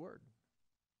keeps his word.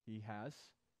 He has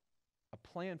a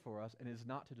plan for us, and it is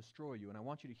not to destroy you. And I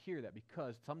want you to hear that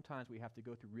because sometimes we have to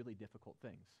go through really difficult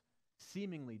things,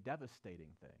 seemingly devastating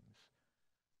things.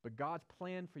 But God's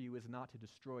plan for you is not to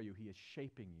destroy you. He is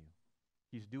shaping you.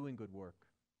 He's doing good work.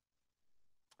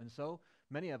 And so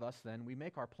many of us then, we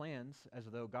make our plans as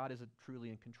though God isn't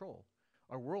truly in control.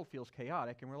 Our world feels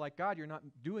chaotic, and we're like, God, you're not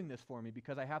doing this for me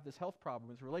because I have this health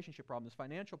problem, this relationship problem, this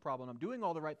financial problem. I'm doing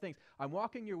all the right things. I'm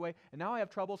walking your way, and now I have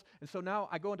troubles, and so now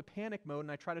I go into panic mode,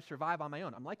 and I try to survive on my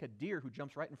own. I'm like a deer who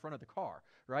jumps right in front of the car,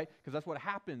 right? Because that's what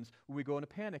happens when we go into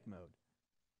panic mode.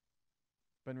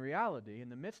 But in reality, in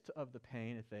the midst of the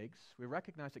pain and aches, we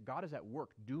recognize that God is at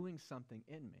work doing something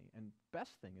in me. And the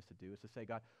best thing is to do is to say,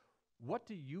 God, what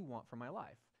do you want for my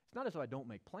life? It's not as though I don't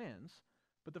make plans.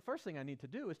 But the first thing I need to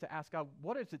do is to ask God,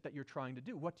 what is it that you're trying to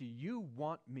do? What do you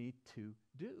want me to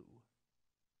do?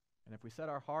 And if we set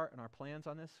our heart and our plans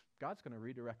on this, God's going to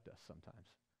redirect us sometimes.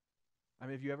 I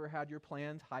mean, have you ever had your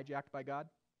plans hijacked by God?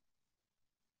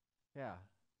 Yeah.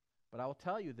 But I will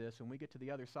tell you this, when we get to the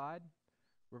other side,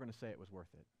 we're going to say it was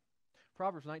worth it.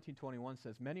 Proverbs 19:21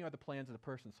 says, many are the plans of the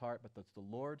person's heart, but it's the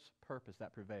Lord's purpose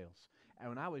that prevails. And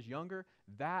when I was younger,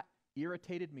 that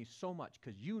irritated me so much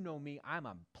because you know me, I'm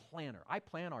a planner. I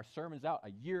plan our sermons out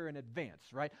a year in advance,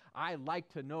 right? I like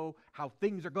to know how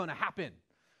things are going to happen.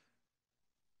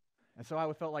 And so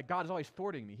I felt like God is always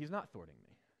thwarting me. He's not thwarting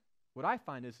me. What I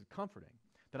find is comforting,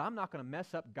 that I'm not going to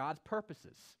mess up God's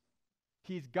purposes.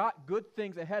 He's got good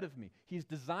things ahead of me. He's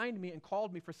designed me and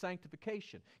called me for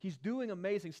sanctification. He's doing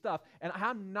amazing stuff, and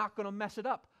I'm not going to mess it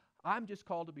up. I'm just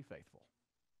called to be faithful.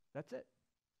 That's it.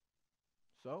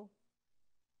 So,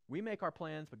 we make our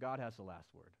plans, but God has the last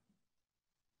word.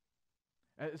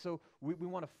 So we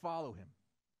want to follow him.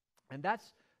 And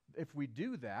that's, if we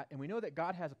do that, and we know that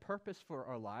God has a purpose for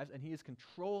our lives, and he is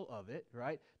control of it,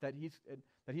 right? That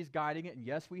he's guiding it, and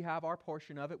yes, we have our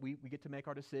portion of it. We get to make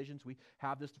our decisions. We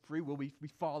have this free will. We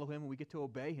follow him, and we get to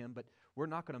obey him, but we're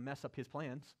not going to mess up his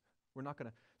plans. We're not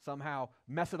going to somehow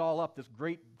mess it all up, this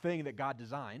great thing that God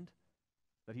designed,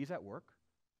 that he's at work.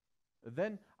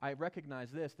 Then I recognize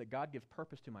this, that God gives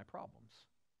purpose to my problems.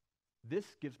 This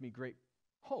gives me great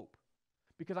hope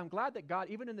because I'm glad that God,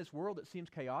 even in this world that seems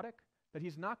chaotic, that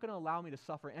he's not going to allow me to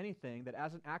suffer anything that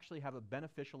doesn't actually have a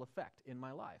beneficial effect in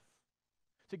my life.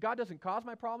 See, God doesn't cause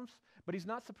my problems, but he's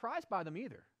not surprised by them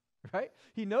either, right?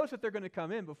 He knows that they're going to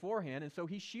come in beforehand, and so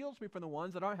he shields me from the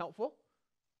ones that aren't helpful.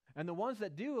 And the ones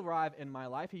that do arrive in my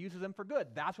life, he uses them for good.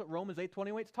 That's what Romans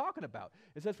 8:28 is talking about.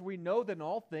 It says, we know that in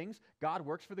all things, God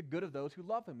works for the good of those who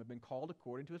love him, have been called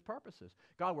according to his purposes.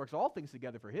 God works all things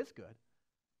together for his good.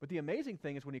 But the amazing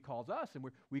thing is when he calls us, and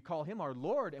we call him our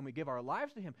Lord, and we give our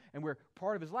lives to him, and we're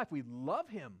part of his life, we love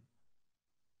him.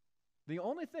 The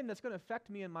only thing that's going to affect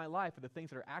me in my life are the things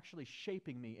that are actually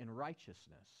shaping me in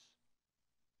righteousness.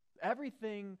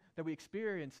 Everything that we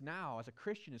experience now as a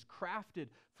Christian is crafted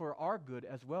for our good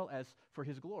as well as for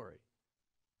his glory.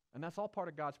 And that's all part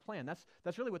of God's plan.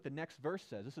 That's really what the next verse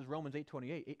says. This is Romans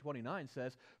 8:28. 8:29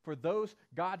 says, for those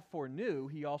God foreknew,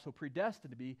 he also predestined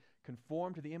to be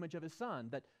conformed to the image of his Son,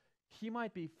 that he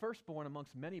might be firstborn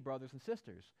amongst many brothers and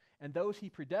sisters. And those he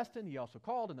predestined, he also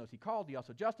called. And those he called, he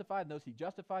also justified. And those he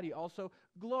justified, he also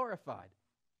glorified.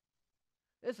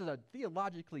 This is a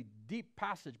theologically deep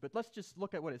passage, but let's just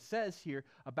look at what it says here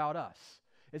about us.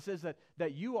 It says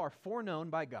that you are foreknown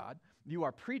by God, you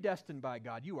are predestined by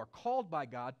God, you are called by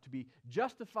God to be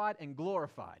justified and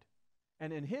glorified.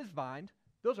 And in his mind,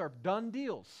 those are done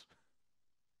deals.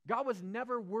 God was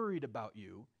never worried about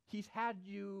you. He's had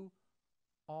you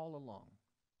all along.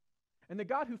 And the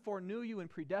God who foreknew you and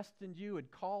predestined you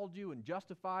and called you and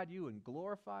justified you and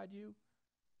glorified you,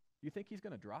 you think he's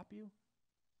going to drop you?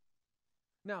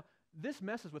 Now, this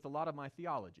messes with a lot of my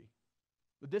theology.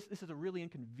 This is a really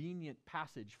inconvenient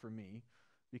passage for me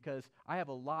because I have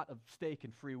a lot of stake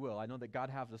in free will. I know that God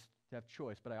has us to have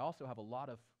choice, but I also have a lot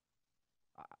of,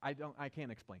 I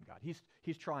can't explain God.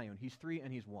 He's triune. He's three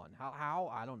and he's one.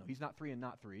 How? I don't know. He's not three and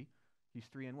not three. He's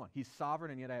 3 in 1. He's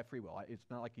sovereign, and yet I have free will. It's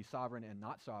not like he's sovereign and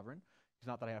not sovereign. It's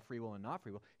not that I have free will and not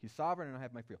free will. He's sovereign, and I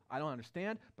have my free will. I don't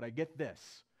understand, but I get this,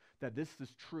 that this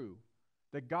is true,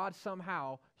 that God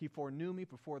somehow, he foreknew me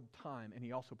before the time, and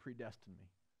he also predestined me,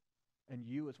 and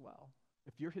you as well.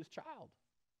 If you're his child,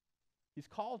 he's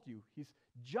called you. He's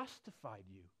justified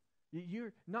you.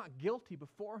 You're not guilty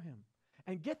before him.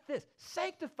 And get this,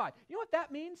 sanctified. You know what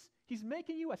that means? He's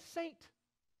making you a saint.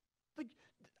 Like,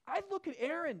 I look at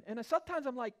Aaron, and sometimes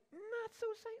I'm like, not so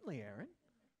saintly, Aaron.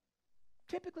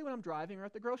 Typically when I'm driving or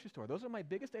at the grocery store, those are my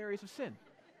biggest areas of sin,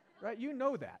 right? You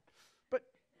know that.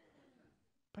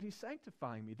 But he's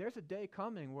sanctifying me. There's a day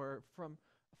coming where from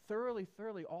thoroughly,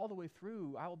 all the way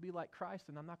through, I will be like Christ,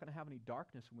 and I'm not going to have any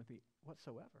darkness with me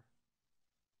whatsoever.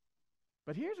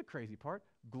 But here's a crazy part.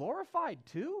 Glorified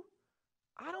too?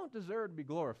 I don't deserve to be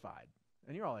glorified.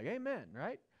 And you're all like, amen,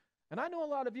 right? And I know a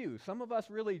lot of you. Some of us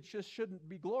really just shouldn't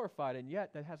be glorified, and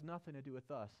yet that has nothing to do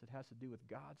with us. It has to do with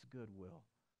God's goodwill.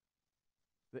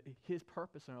 That his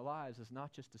purpose in our lives is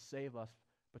not just to save us,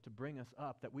 but to bring us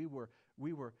up. That we were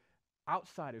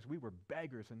outsiders, we were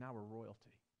beggars, and now we're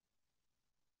royalty.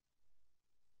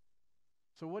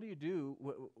 So what do you do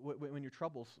when your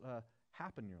troubles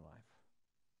happen in your life?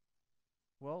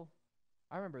 Well,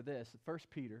 I remember this. 1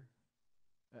 Peter,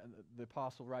 the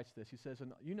apostle writes this. He says,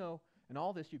 and you know, in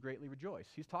all this you greatly rejoice.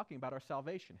 He's talking about our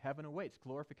salvation. Heaven awaits.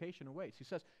 Glorification awaits. He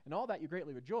says, in all that you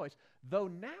greatly rejoice, though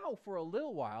now for a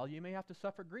little while you may have to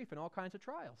suffer grief in all kinds of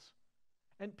trials.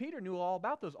 And Peter knew all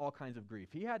about those all kinds of grief.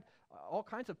 He had all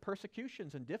kinds of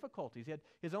persecutions and difficulties. He had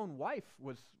his own wife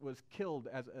was killed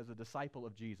as a disciple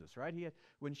of Jesus, right?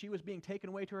 When she was being taken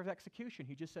away to her execution,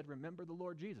 he just said, remember the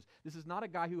Lord Jesus. This is not a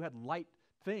guy who had light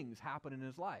things happen in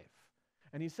his life.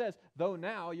 And he says, though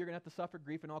now you're going to have to suffer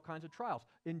grief in all kinds of trials,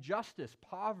 injustice,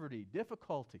 poverty,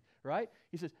 difficulty, right?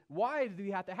 He says, why did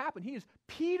he have to happen? He is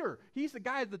Peter. He's the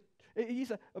guy,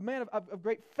 he's a man of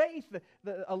great faith,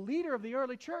 a leader of the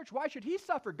early church. Why should he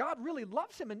suffer? God really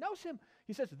loves him and knows him.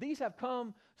 He says, these have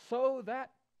come so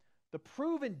that the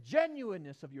proven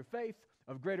genuineness of your faith,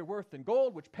 of greater worth than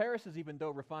gold, which perishes even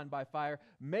though refined by fire,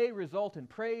 may result in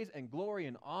praise and glory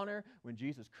and honor when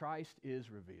Jesus Christ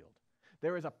is revealed.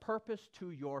 There is a purpose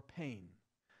to your pain.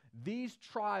 These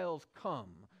trials come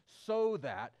so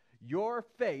that your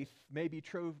faith may be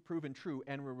proven true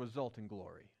and will result in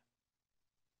glory.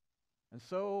 And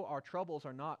so our troubles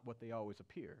are not what they always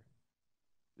appear.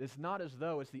 It's not as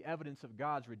though it's the evidence of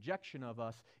God's rejection of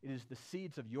us. It is the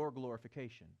seeds of your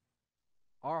glorification.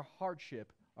 Our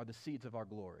hardship are the seeds of our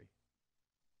glory.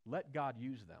 Let God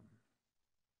use them.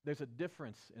 There's a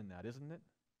difference in that, isn't it?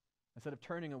 Instead of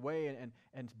turning away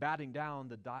and batting down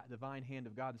the divine hand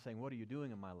of God and saying, what are you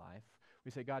doing in my life?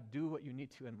 We say, God, do what you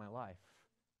need to in my life.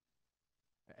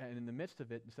 And in the midst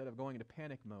of it, instead of going into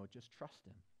panic mode, just trust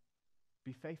him.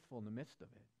 Be faithful in the midst of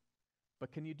it.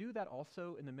 But can you do that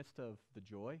also in the midst of the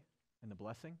joy and the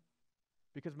blessing?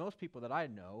 Because most people that I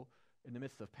know, in the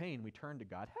midst of pain, we turn to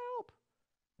God, help.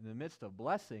 In the midst of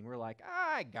blessing, we're like,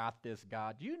 I got this,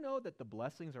 God. Do you know that the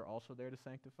blessings are also there to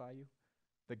sanctify you?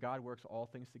 That God works all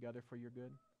things together for your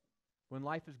good? When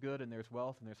life is good and there's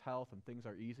wealth and there's health and things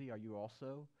are easy, are you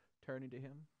also turning to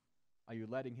him? Are you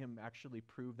letting him actually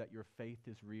prove that your faith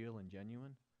is real and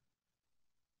genuine?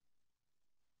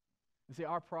 You see,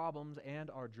 our problems and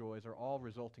our joys are all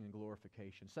resulting in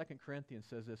glorification. 2 Corinthians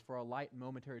says this, for our light and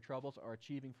momentary troubles are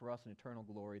achieving for us an eternal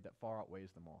glory that far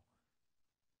outweighs them all.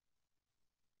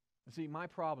 You see, my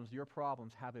problems, your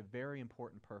problems, have a very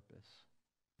important purpose.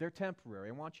 They're temporary.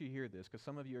 I want you to hear this because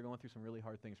some of you are going through some really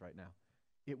hard things right now.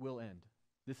 It will end.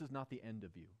 This is not the end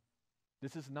of you.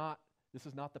 This is not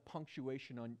the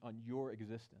punctuation on your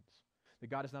existence. That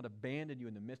God has not abandoned you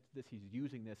in the midst of this. He's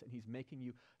using this, and he's making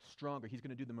you stronger. He's going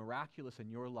to do the miraculous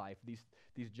in your life.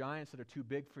 These giants that are too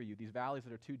big for you, these valleys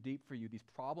that are too deep for you, these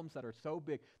problems that are so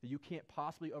big that you can't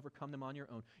possibly overcome them on your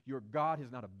own. Your God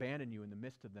has not abandoned you in the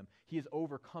midst of them. He is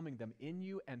overcoming them in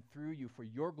you and through you for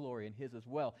your glory and his as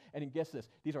well. And guess this,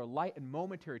 these are light and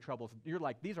momentary troubles. You're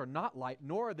like, these are not light,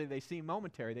 nor do they seem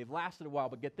momentary. They've lasted a while,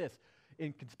 but get this.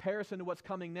 In comparison to what's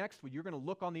coming next, when you're going to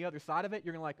look on the other side of it,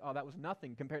 you're going to like, oh, that was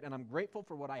nothing compared, and I'm grateful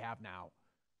for what I have now.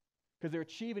 Because they're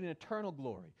achieving an eternal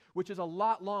glory, which is a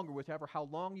lot longer, whichever how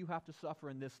long you have to suffer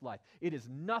in this life. It is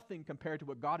nothing compared to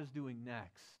what God is doing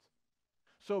next.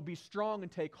 So be strong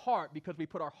and take heart because we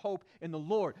put our hope in the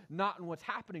Lord, not in what's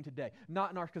happening today, not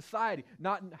in our society,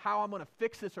 not in how I'm going to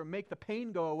fix this or make the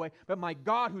pain go away, but my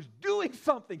God who's doing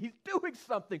something. He's doing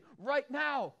something right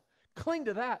now. Cling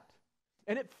to that.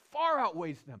 And it far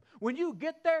outweighs them. When you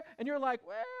get there and you're like,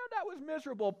 well, that was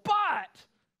miserable, but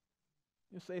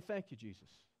you say, thank you, Jesus,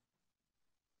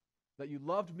 that you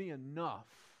loved me enough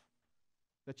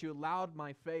that you allowed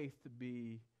my faith to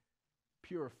be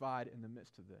purified in the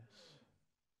midst of this.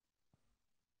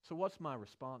 So what's my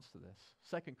response to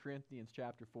this? 2 Corinthians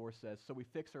chapter 4 says, so we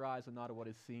fix our eyes on not on what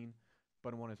is seen,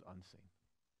 but on what is unseen.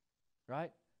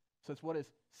 Right? So it's what is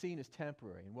seen is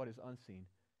temporary, and what is unseen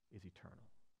is eternal.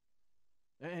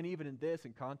 And even in this,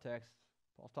 in context,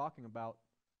 Paul's talking about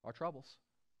our troubles,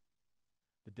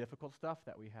 the difficult stuff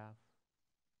that we have.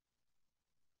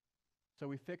 So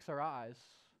we fix our eyes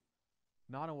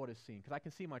not on what is seen, because I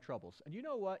can see my troubles. And you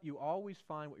know what? You always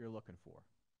find what you're looking for,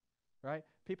 right?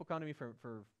 People come to me for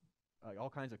all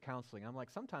kinds of counseling. I'm like,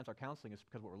 sometimes our counseling is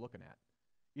because of what we're looking at.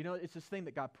 You know, it's this thing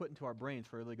that God put into our brains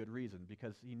for a really good reason,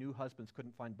 because he knew husbands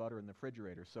couldn't find butter in the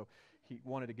refrigerator, so he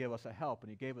wanted to give us a help, and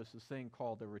he gave us this thing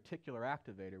called the reticular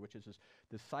activator, which is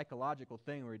this psychological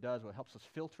thing where he does what helps us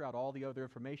filter out all the other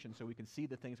information so we can see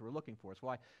the things we're looking for. It's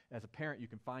why, as a parent, you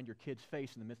can find your kid's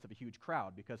face in the midst of a huge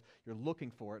crowd, because you're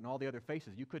looking for it, and all the other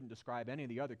faces, you couldn't describe any of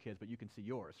the other kids, but you can see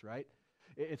yours, right?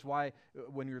 It's why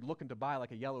when you're looking to buy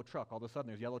like a yellow truck, all of a sudden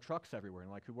there's yellow trucks everywhere.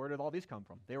 And like, where did all these come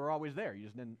from? They were always there. You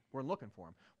just weren't looking for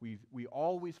them. We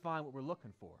always find what we're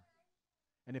looking for.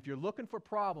 And if you're looking for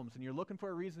problems and you're looking for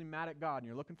a reason to be mad at God and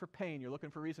you're looking for pain, you're looking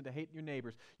for a reason to hate your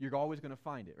neighbors, you're always going to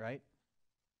find it, right?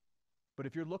 But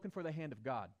if you're looking for the hand of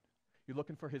God, you're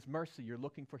looking for his mercy, you're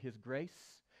looking for his grace,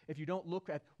 if you don't look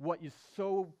at what is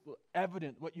so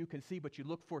evident, what you can see, but you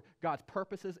look for God's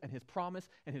purposes and his promise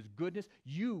and his goodness,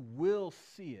 you will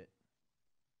see it.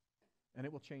 And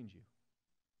it will change you.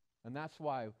 And that's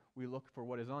why we look for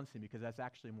what is unseen, because that's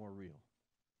actually more real.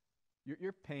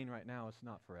 Your pain right now is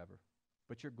not forever,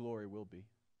 but your glory will be.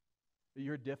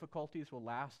 Your difficulties will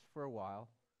last for a while,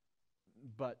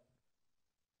 but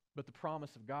the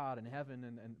promise of God in heaven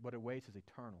and what awaits is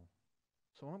eternal.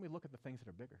 So why don't we look at the things that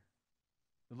are bigger?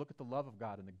 We look at the love of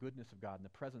God and the goodness of God and the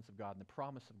presence of God and the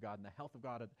promise of God and the health of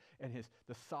God and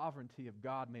the sovereignty of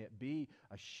God. May it be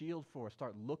a shield for us.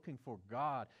 Start looking for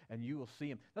God and you will see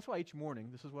him. That's why each morning,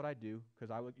 this is what I do,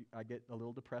 because I get a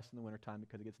little depressed in the wintertime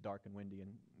because it gets dark and windy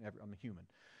and I'm a human.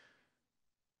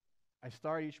 I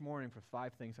start each morning for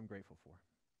 5 things I'm grateful for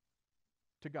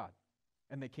to God.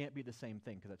 And they can't be the same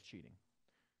thing because that's cheating.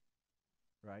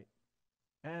 Right?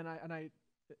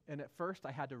 And at first,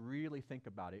 I had to really think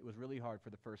about it. It was really hard for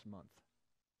the first month.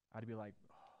 I'd be like,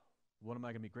 oh, what am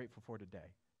I going to be grateful for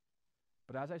today?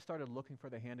 But as I started looking for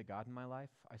the hand of God in my life,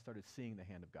 I started seeing the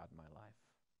hand of God in my life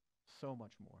so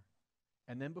much more.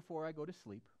 And then before I go to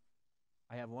sleep,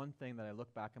 I have one thing that I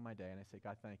look back in my day and I say,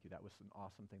 God, thank you. That was an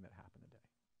awesome thing that happened today.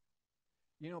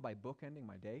 You know, by bookending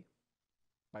my day,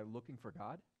 by looking for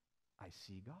God, I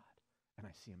see God and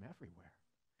I see him everywhere.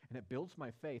 And it builds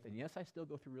my faith. And yes, I still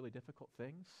go through really difficult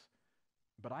things,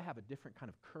 but I have a different kind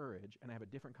of courage and I have a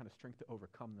different kind of strength to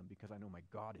overcome them because I know my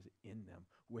God is in them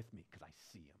with me because I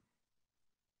see him.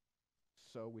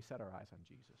 So we set our eyes on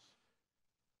Jesus.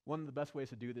 One of the best ways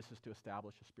to do this is to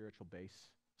establish a spiritual base.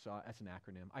 So that's an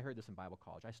acronym. I heard this in Bible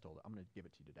college. I stole it. I'm going to give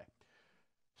it to you today.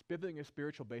 Building a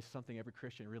spiritual base is something every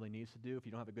Christian really needs to do. If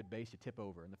you don't have a good base, you tip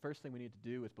over. And the first thing we need to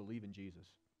do is believe in Jesus.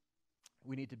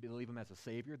 We need to believe him as a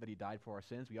Savior, that he died for our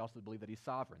sins. We also believe that he's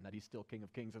sovereign, that he's still King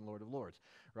of Kings and Lord of Lords,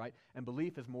 right? And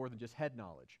belief is more than just head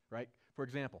knowledge, right? For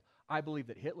example, I believe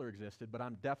that Hitler existed, but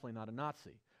I'm definitely not a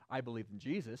Nazi. I believe in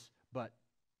Jesus, but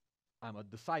I'm a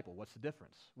disciple. What's the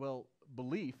difference? Well,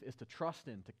 belief is to trust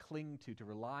in, to cling to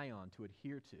rely on, to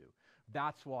adhere to.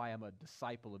 That's why I'm a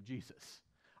disciple of Jesus.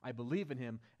 I believe in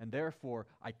him, and therefore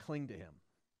I cling to him.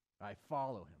 I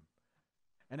follow him.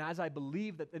 And as I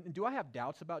believe that, and do I have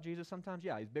doubts about Jesus sometimes?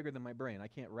 Yeah, he's bigger than my brain. I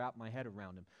can't wrap my head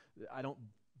around him. I don't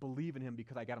believe in him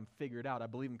because I got him figured out. I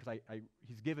believe him because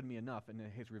he's given me enough and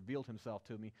he's revealed himself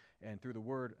to me and through the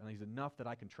word, and he's enough that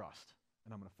I can trust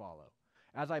and I'm going to follow.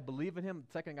 As I believe in him,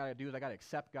 the second thing I got to do is I got to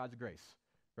accept God's grace,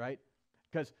 right?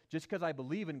 Because just because I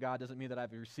believe in God doesn't mean that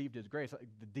I've received his grace.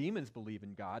 The demons believe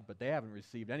in God, but they haven't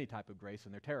received any type of grace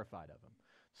and they're terrified of him.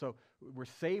 So we're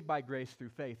saved by grace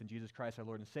through faith in Jesus Christ, our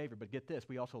Lord and Savior. But get this,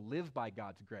 we also live by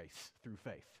God's grace through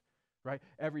faith, right?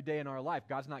 Every day in our life,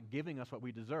 God's not giving us what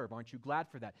we deserve. Aren't you glad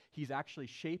for that? He's actually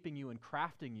shaping you and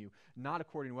crafting you, not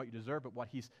according to what you deserve, but what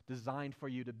he's designed for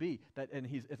you to be. And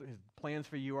his plans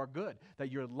for you are good. That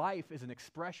your life is an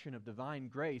expression of divine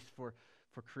grace for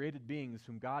created beings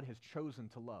whom God has chosen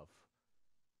to love,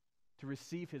 to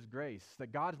receive his grace.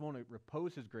 That God won't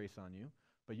repose his grace on you,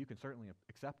 but you can certainly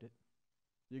accept it.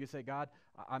 You can say, God,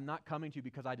 I'm not coming to you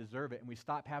because I deserve it, and we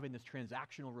stop having this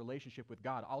transactional relationship with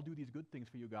God. I'll do these good things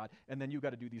for you, God, and then you got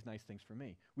to do these nice things for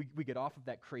me. We get off of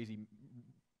that crazy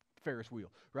Ferris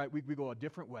wheel, right? We go a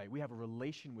different way. We have a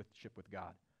relationship with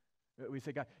God. We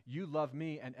say, God, you love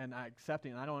me, and I accept it,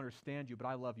 and I don't understand you, but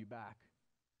I love you back.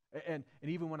 And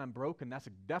even when I'm broken, that's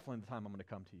definitely the time I'm going to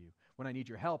come to you. When I need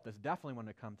your help, that's definitely when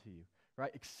I come to you.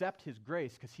 Right? Accept his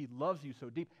grace because he loves you so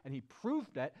deep. And he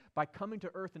proved that by coming to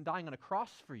earth and dying on a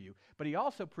cross for you. But he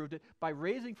also proved it by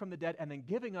raising from the dead and then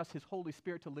giving us his Holy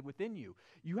Spirit to live within you.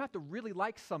 You have to really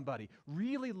like somebody,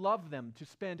 really love them to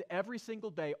spend every single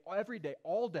day,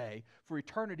 all day for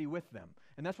eternity with them.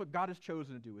 And that's what God has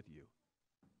chosen to do with you.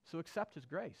 So accept his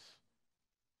grace.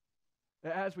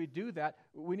 As we do that,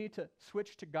 we need to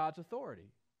switch to God's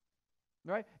authority.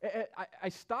 Right? I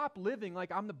stop living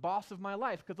like I'm the boss of my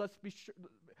life because let's be sure,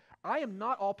 I am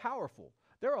not all powerful.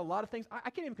 There are a lot of things.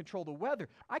 I can't even control the weather.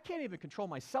 I can't even control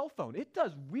my cell phone. It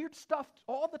does weird stuff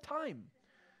all the time.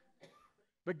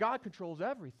 But God controls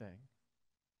everything.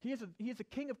 He is a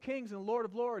King of kings and a Lord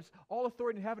of lords. All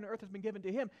authority in heaven and earth has been given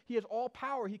to him. He has all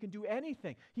power. He can do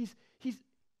anything. He's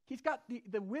got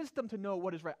the wisdom to know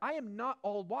what is right. I am not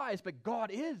all wise, but God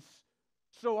is.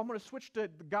 So I'm going to switch to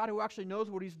the God who actually knows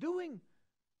what he's doing.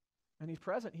 And he's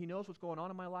present. He knows what's going on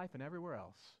in my life and everywhere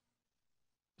else.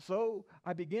 So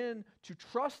I begin to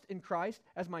trust in Christ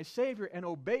as my Savior and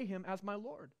obey him as my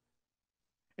Lord.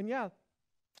 And yeah,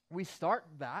 we start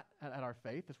that at our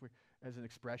faith as an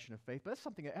expression of faith, but that's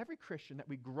something that every Christian, that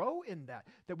we grow in that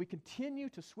we continue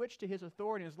to switch to his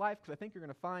authority in his life, because I think you're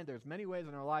going to find there's many ways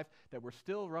in our life that we're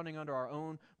still running under our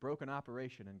own broken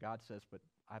operation, and God says, but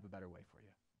I have a better way for you.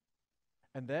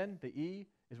 And then the E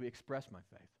is we express my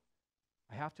faith.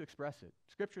 I have to express it.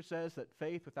 Scripture says that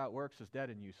faith without works is dead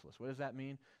and useless. What does that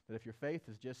mean? That if your faith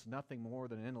is just nothing more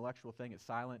than an intellectual thing, it's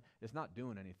silent, it's not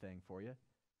doing anything for you.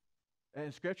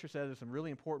 And Scripture says there's some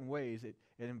really important ways it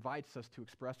invites us to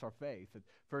express our faith.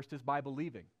 First is by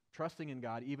believing, trusting in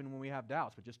God even when we have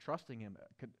doubts, but just trusting him,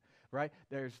 right?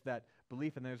 There's that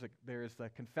belief, and there's the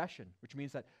confession, which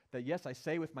means that yes, I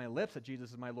say with my lips that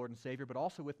Jesus is my Lord and Savior, but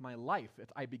also with my life.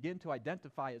 I begin to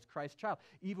identify as Christ's child,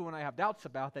 even when I have doubts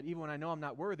about that, even when I know I'm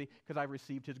not worthy, because I've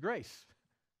received his grace.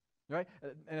 Right?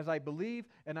 And as I believe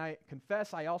and I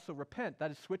confess, I also repent. That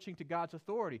is switching to God's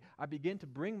authority. I begin to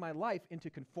bring my life into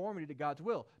conformity to God's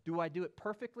will. Do I do it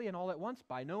perfectly and all at once?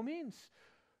 By no means.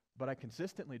 But I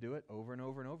consistently do it over and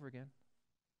over and over again.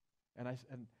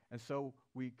 And so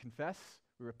we confess,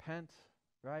 we repent,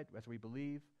 right, as we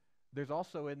believe. There's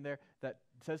also in there that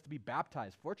says to be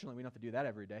baptized. Fortunately, we don't have to do that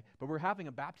every day, but we're having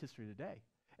a baptistry today.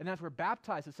 And as we're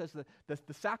baptized, it says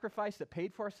the sacrifice that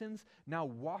paid for our sins now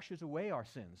washes away our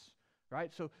sins,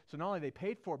 right? So not only they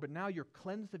paid for it, but now you're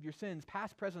cleansed of your sins,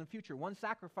 past, present, and future, one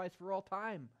sacrifice for all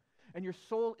time. And your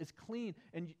soul is clean,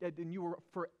 and you are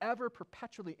forever,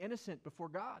 perpetually innocent before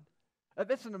God.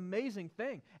 That's an amazing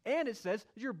thing. And it says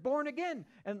you're born again.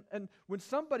 And when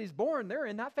somebody's born, they're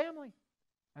in that family.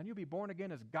 And you'll be born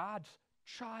again as God's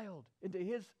child into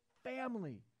his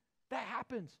family. That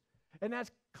happens. And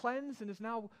as cleansed and is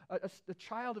now a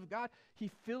child of God, he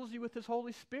fills you with his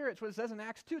Holy Spirit. That's what it says in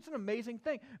Acts 2. It's an amazing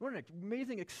thing. What an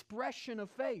amazing expression of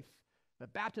faith.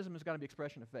 That baptism has got to be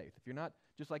expression of faith. If you're not,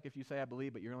 just like if you say I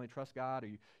believe, but you only trust God, or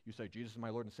you say Jesus is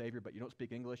my Lord and Savior, but you don't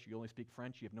speak English, you only speak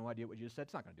French, you have no idea what Jesus said,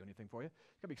 it's not going to do anything for you.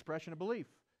 It's going to be expression of belief,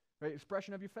 right?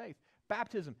 Expression of your faith.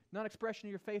 Baptism, not expression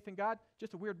of your faith in God,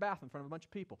 just a weird bath in front of a bunch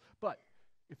of people. But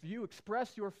if you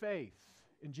express your faith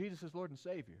in Jesus as Lord and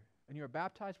Savior, and you are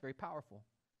baptized, very powerful.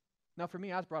 Now, for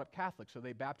me, I was brought up Catholic, so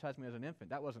they baptized me as an infant.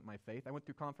 That wasn't my faith. I went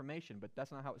through confirmation, but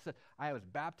that's not how it said. I was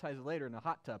baptized later in a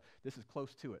hot tub. This is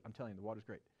close to it. I'm telling you, the water's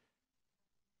great.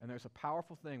 And there's a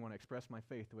powerful thing when I express my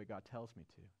faith the way God tells me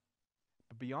to.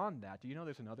 But beyond that, do you know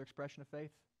there's another expression of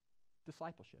faith?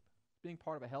 Discipleship. Being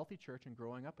part of a healthy church and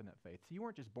growing up in that faith. So you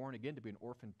weren't just born again to be an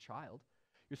orphaned child.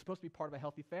 You're supposed to be part of a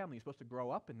healthy family. You're supposed to grow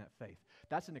up in that faith.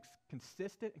 That's an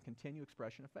consistent and continued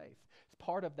expression of faith. It's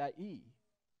part of that E.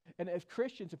 And as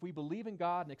Christians, if we believe in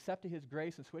God and accept his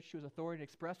grace and switch to his authority and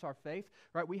express our faith,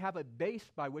 right, we have a base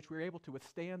by which we're able to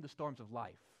withstand the storms of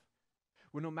life.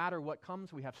 Where no matter what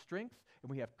comes, we have strength and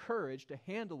we have courage to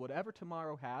handle whatever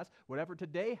tomorrow has, whatever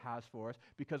today has for us,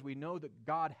 because we know that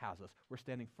God has us. We're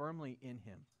standing firmly in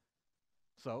him.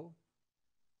 So,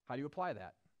 how do you apply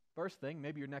that? First thing,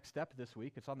 maybe your next step this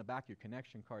week, it's on the back of your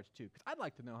connection cards too, because I'd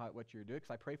like to know what you're doing,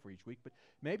 because I pray for each week, but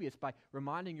maybe it's by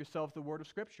reminding yourself of the word of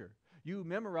Scripture. You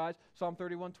memorize Psalm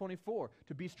 31:24,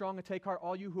 to be strong and take heart,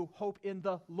 all you who hope in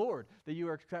the Lord, that you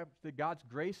are accepted God's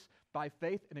grace by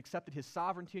faith and accepted his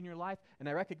sovereignty in your life, and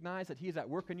I recognize that he is at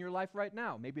work in your life right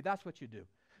now. Maybe that's what you do.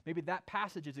 Maybe that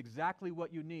passage is exactly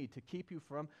what you need to keep you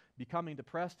from becoming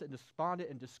depressed and despondent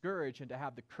and discouraged, and to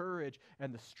have the courage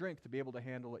and the strength to be able to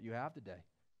handle what you have today.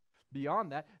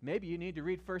 Beyond that, maybe you need to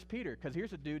read 1 Peter, because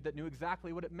here's a dude that knew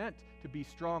exactly what it meant to be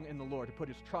strong in the Lord, to put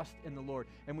his trust in the Lord.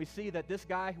 And we see that this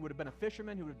guy who would have been a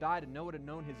fisherman, who would have died, and no one would have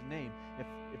known his name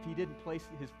if he didn't place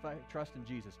his trust in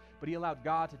Jesus. But he allowed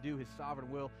God to do his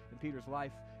sovereign will in Peter's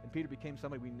life, and Peter became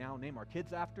somebody we now name our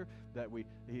kids after,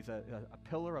 he's a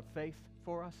pillar of faith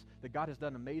for us, that God has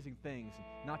done amazing things,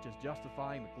 not just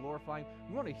justifying, but glorifying.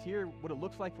 We want to hear what it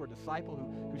looks like for a disciple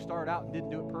who started out and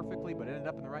didn't do it perfectly, but ended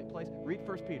up in the right place. Read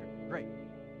 1 Peter. Great.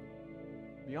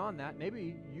 Beyond that,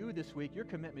 maybe you this week, your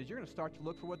commitment is you're going to start to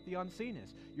look for what the unseen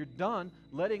is. You're done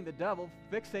letting the devil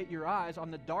fixate your eyes on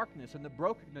the darkness and the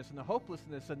brokenness and the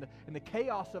hopelessness and the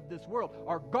chaos of this world.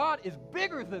 Our God is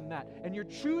bigger than that, and you're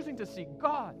choosing to see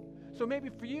God. So maybe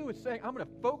for you, it's saying, I'm going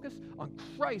to focus on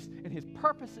Christ and his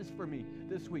purposes for me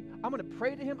this week. I'm going to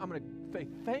pray to him. I'm going to say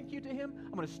thank you to him.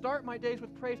 I'm going to start my days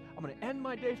with praise. I'm going to end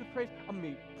my days with praise. I'm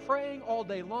going to be praying all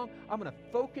day long. I'm going to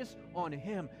focus on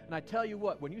him. And I tell you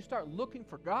what, when you start looking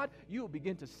for God, you will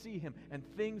begin to see him, and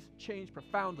things change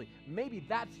profoundly. Maybe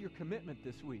that's your commitment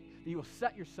this week, that you will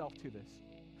set yourself to this.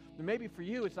 And maybe for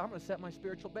you, it's I'm going to set my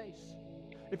spiritual base.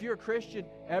 If you're a Christian,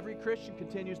 every Christian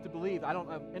continues to believe. I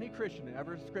don't have any Christian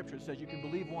ever in Scripture that says you can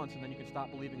believe once and then you can stop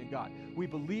believing in God. We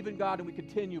believe in God and we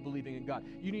continue believing in God.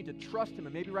 You need to trust him.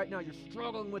 And maybe right now you're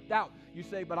struggling with doubt. You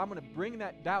say, but I'm going to bring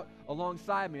that doubt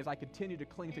alongside me as I continue to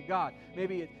cling to God.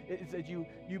 Maybe it's that you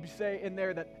say in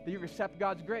there that you accept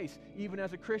God's grace. Even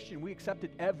as a Christian, we accept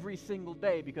it every single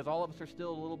day because all of us are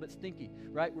still a little bit stinky,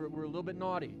 right? We're a little bit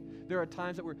naughty. There are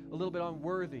times that we're a little bit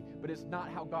unworthy, but it's not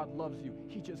how God loves you.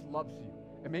 He just loves you.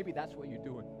 And maybe that's what you're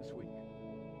doing this week.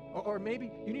 Or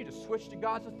maybe you need to switch to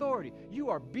God's authority. You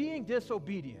are being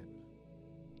disobedient.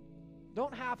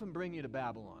 Don't have him bring you to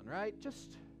Babylon, right?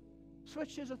 Just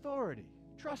switch his authority.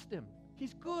 Trust him.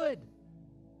 He's good.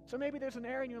 So maybe there's an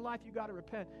area in your life you got to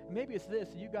repent. And maybe it's this,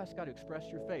 you guys got to express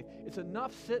your faith. It's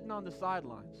enough sitting on the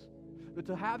sidelines, but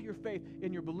to have your faith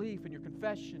in your belief, in your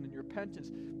confession, in your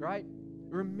repentance, right?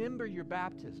 Remember your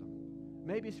baptism.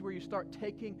 Maybe it's where you start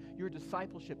taking your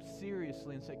discipleship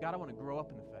seriously and say, God, I want to grow up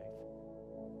in the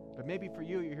faith. But maybe for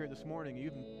you, you're here this morning,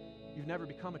 you've never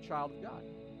become a child of God.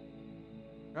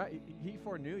 Right? He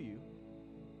foreknew you.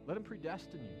 Let him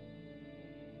predestine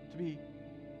you to be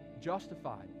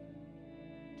justified,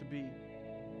 to be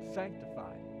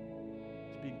sanctified,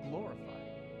 to be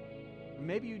glorified. And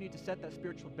maybe you need to set that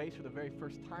spiritual base for the very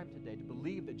first time today, to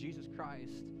believe that Jesus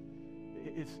Christ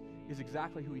is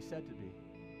exactly who he said to be.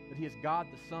 That he is God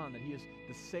the Son, that he is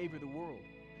the Savior of the world.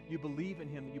 You believe in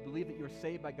him, that you believe that you're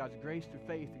saved by God's grace through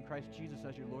faith in Christ Jesus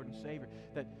as your Lord and Savior.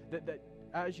 That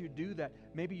as you do that,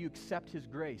 maybe you accept his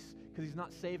grace, because he's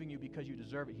not saving you because you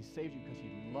deserve it. He saves you because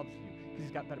he loves you, because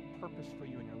he's got better purpose for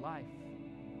you in your life.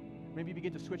 Maybe you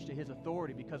begin to switch to his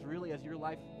authority, because really as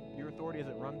your authority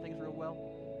isn't run things real well,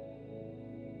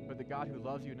 but the God who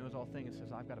loves you, knows all things,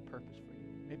 says, I've got a purpose for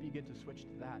you. Maybe you get to switch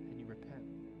to that and you repent.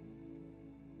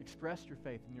 Express your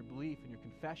faith and your belief and your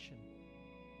confession,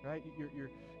 right?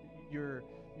 Your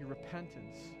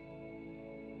repentance.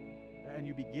 And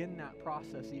you begin that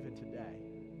process even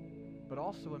today. But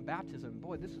also in baptism,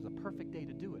 boy, this is a perfect day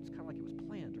to do it. It's kind of like it was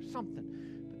planned or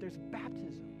something. But there's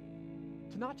baptism.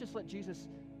 To not just let Jesus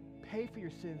pay for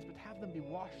your sins, but have them be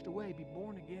washed away, be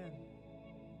born again.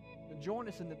 And join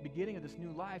us in the beginning of this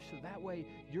new life so that way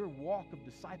your walk of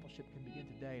discipleship can begin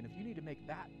today. And if you need to make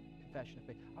that confession of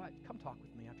faith, all right, come talk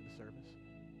with me after the service.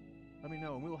 Let me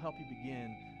know, and we will help you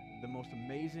begin the most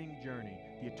amazing journey,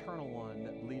 the eternal one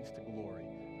that leads to glory.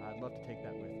 I'd love to take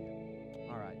that with you.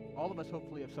 All right, all of us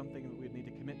hopefully have something that we need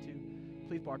to commit to.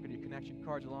 Please mark your connection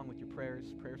cards along with your prayers.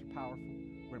 Prayers are powerful.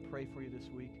 We're going to pray for you this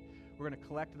week. We're going to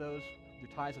collect those, your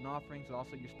tithes and offerings, and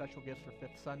also your special gifts for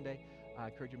Fifth Sunday. I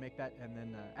encourage you to make that. And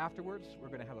then afterwards, we're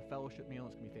going to have a fellowship meal.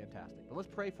 It's going to be fantastic. But let's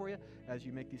pray for you as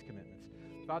you make these commitments.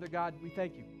 Father God, we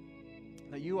thank you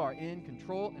that you are in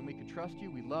control and we can trust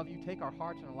you. We love you. Take our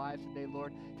hearts and our lives today,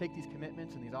 Lord. Take these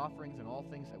commitments and these offerings and all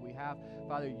things that we have.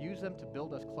 Father, use them to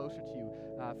build us closer to you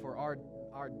for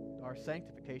our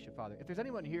sanctification, Father. If there's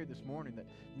anyone here this morning that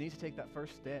needs to take that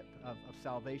first step of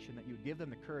salvation, that you would give them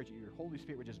the courage, that your Holy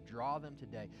Spirit would just draw them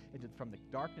today from the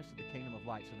darkness to the kingdom of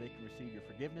light so they can receive your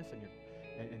forgiveness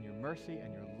and your mercy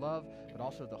and your love, but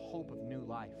also the hope of new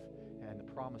life and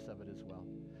the promise of it as well.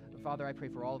 Father, I pray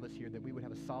for all of us here that we would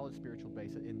have a solid spiritual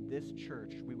base, that in this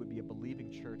church we would be a believing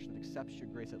church that accepts your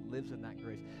grace, that lives in that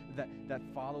grace, that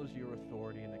follows your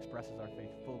authority and expresses our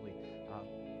faith fully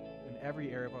in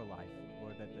every area of our life,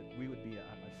 Lord, that we would be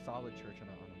a solid church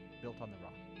built on the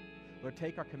rock. Lord,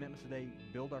 take our commitments today,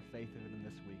 build our faith in them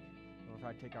this week.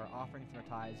 Lord, take our offerings and our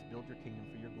tithes, build your kingdom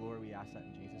for your glory. We ask that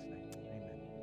in Jesus' name.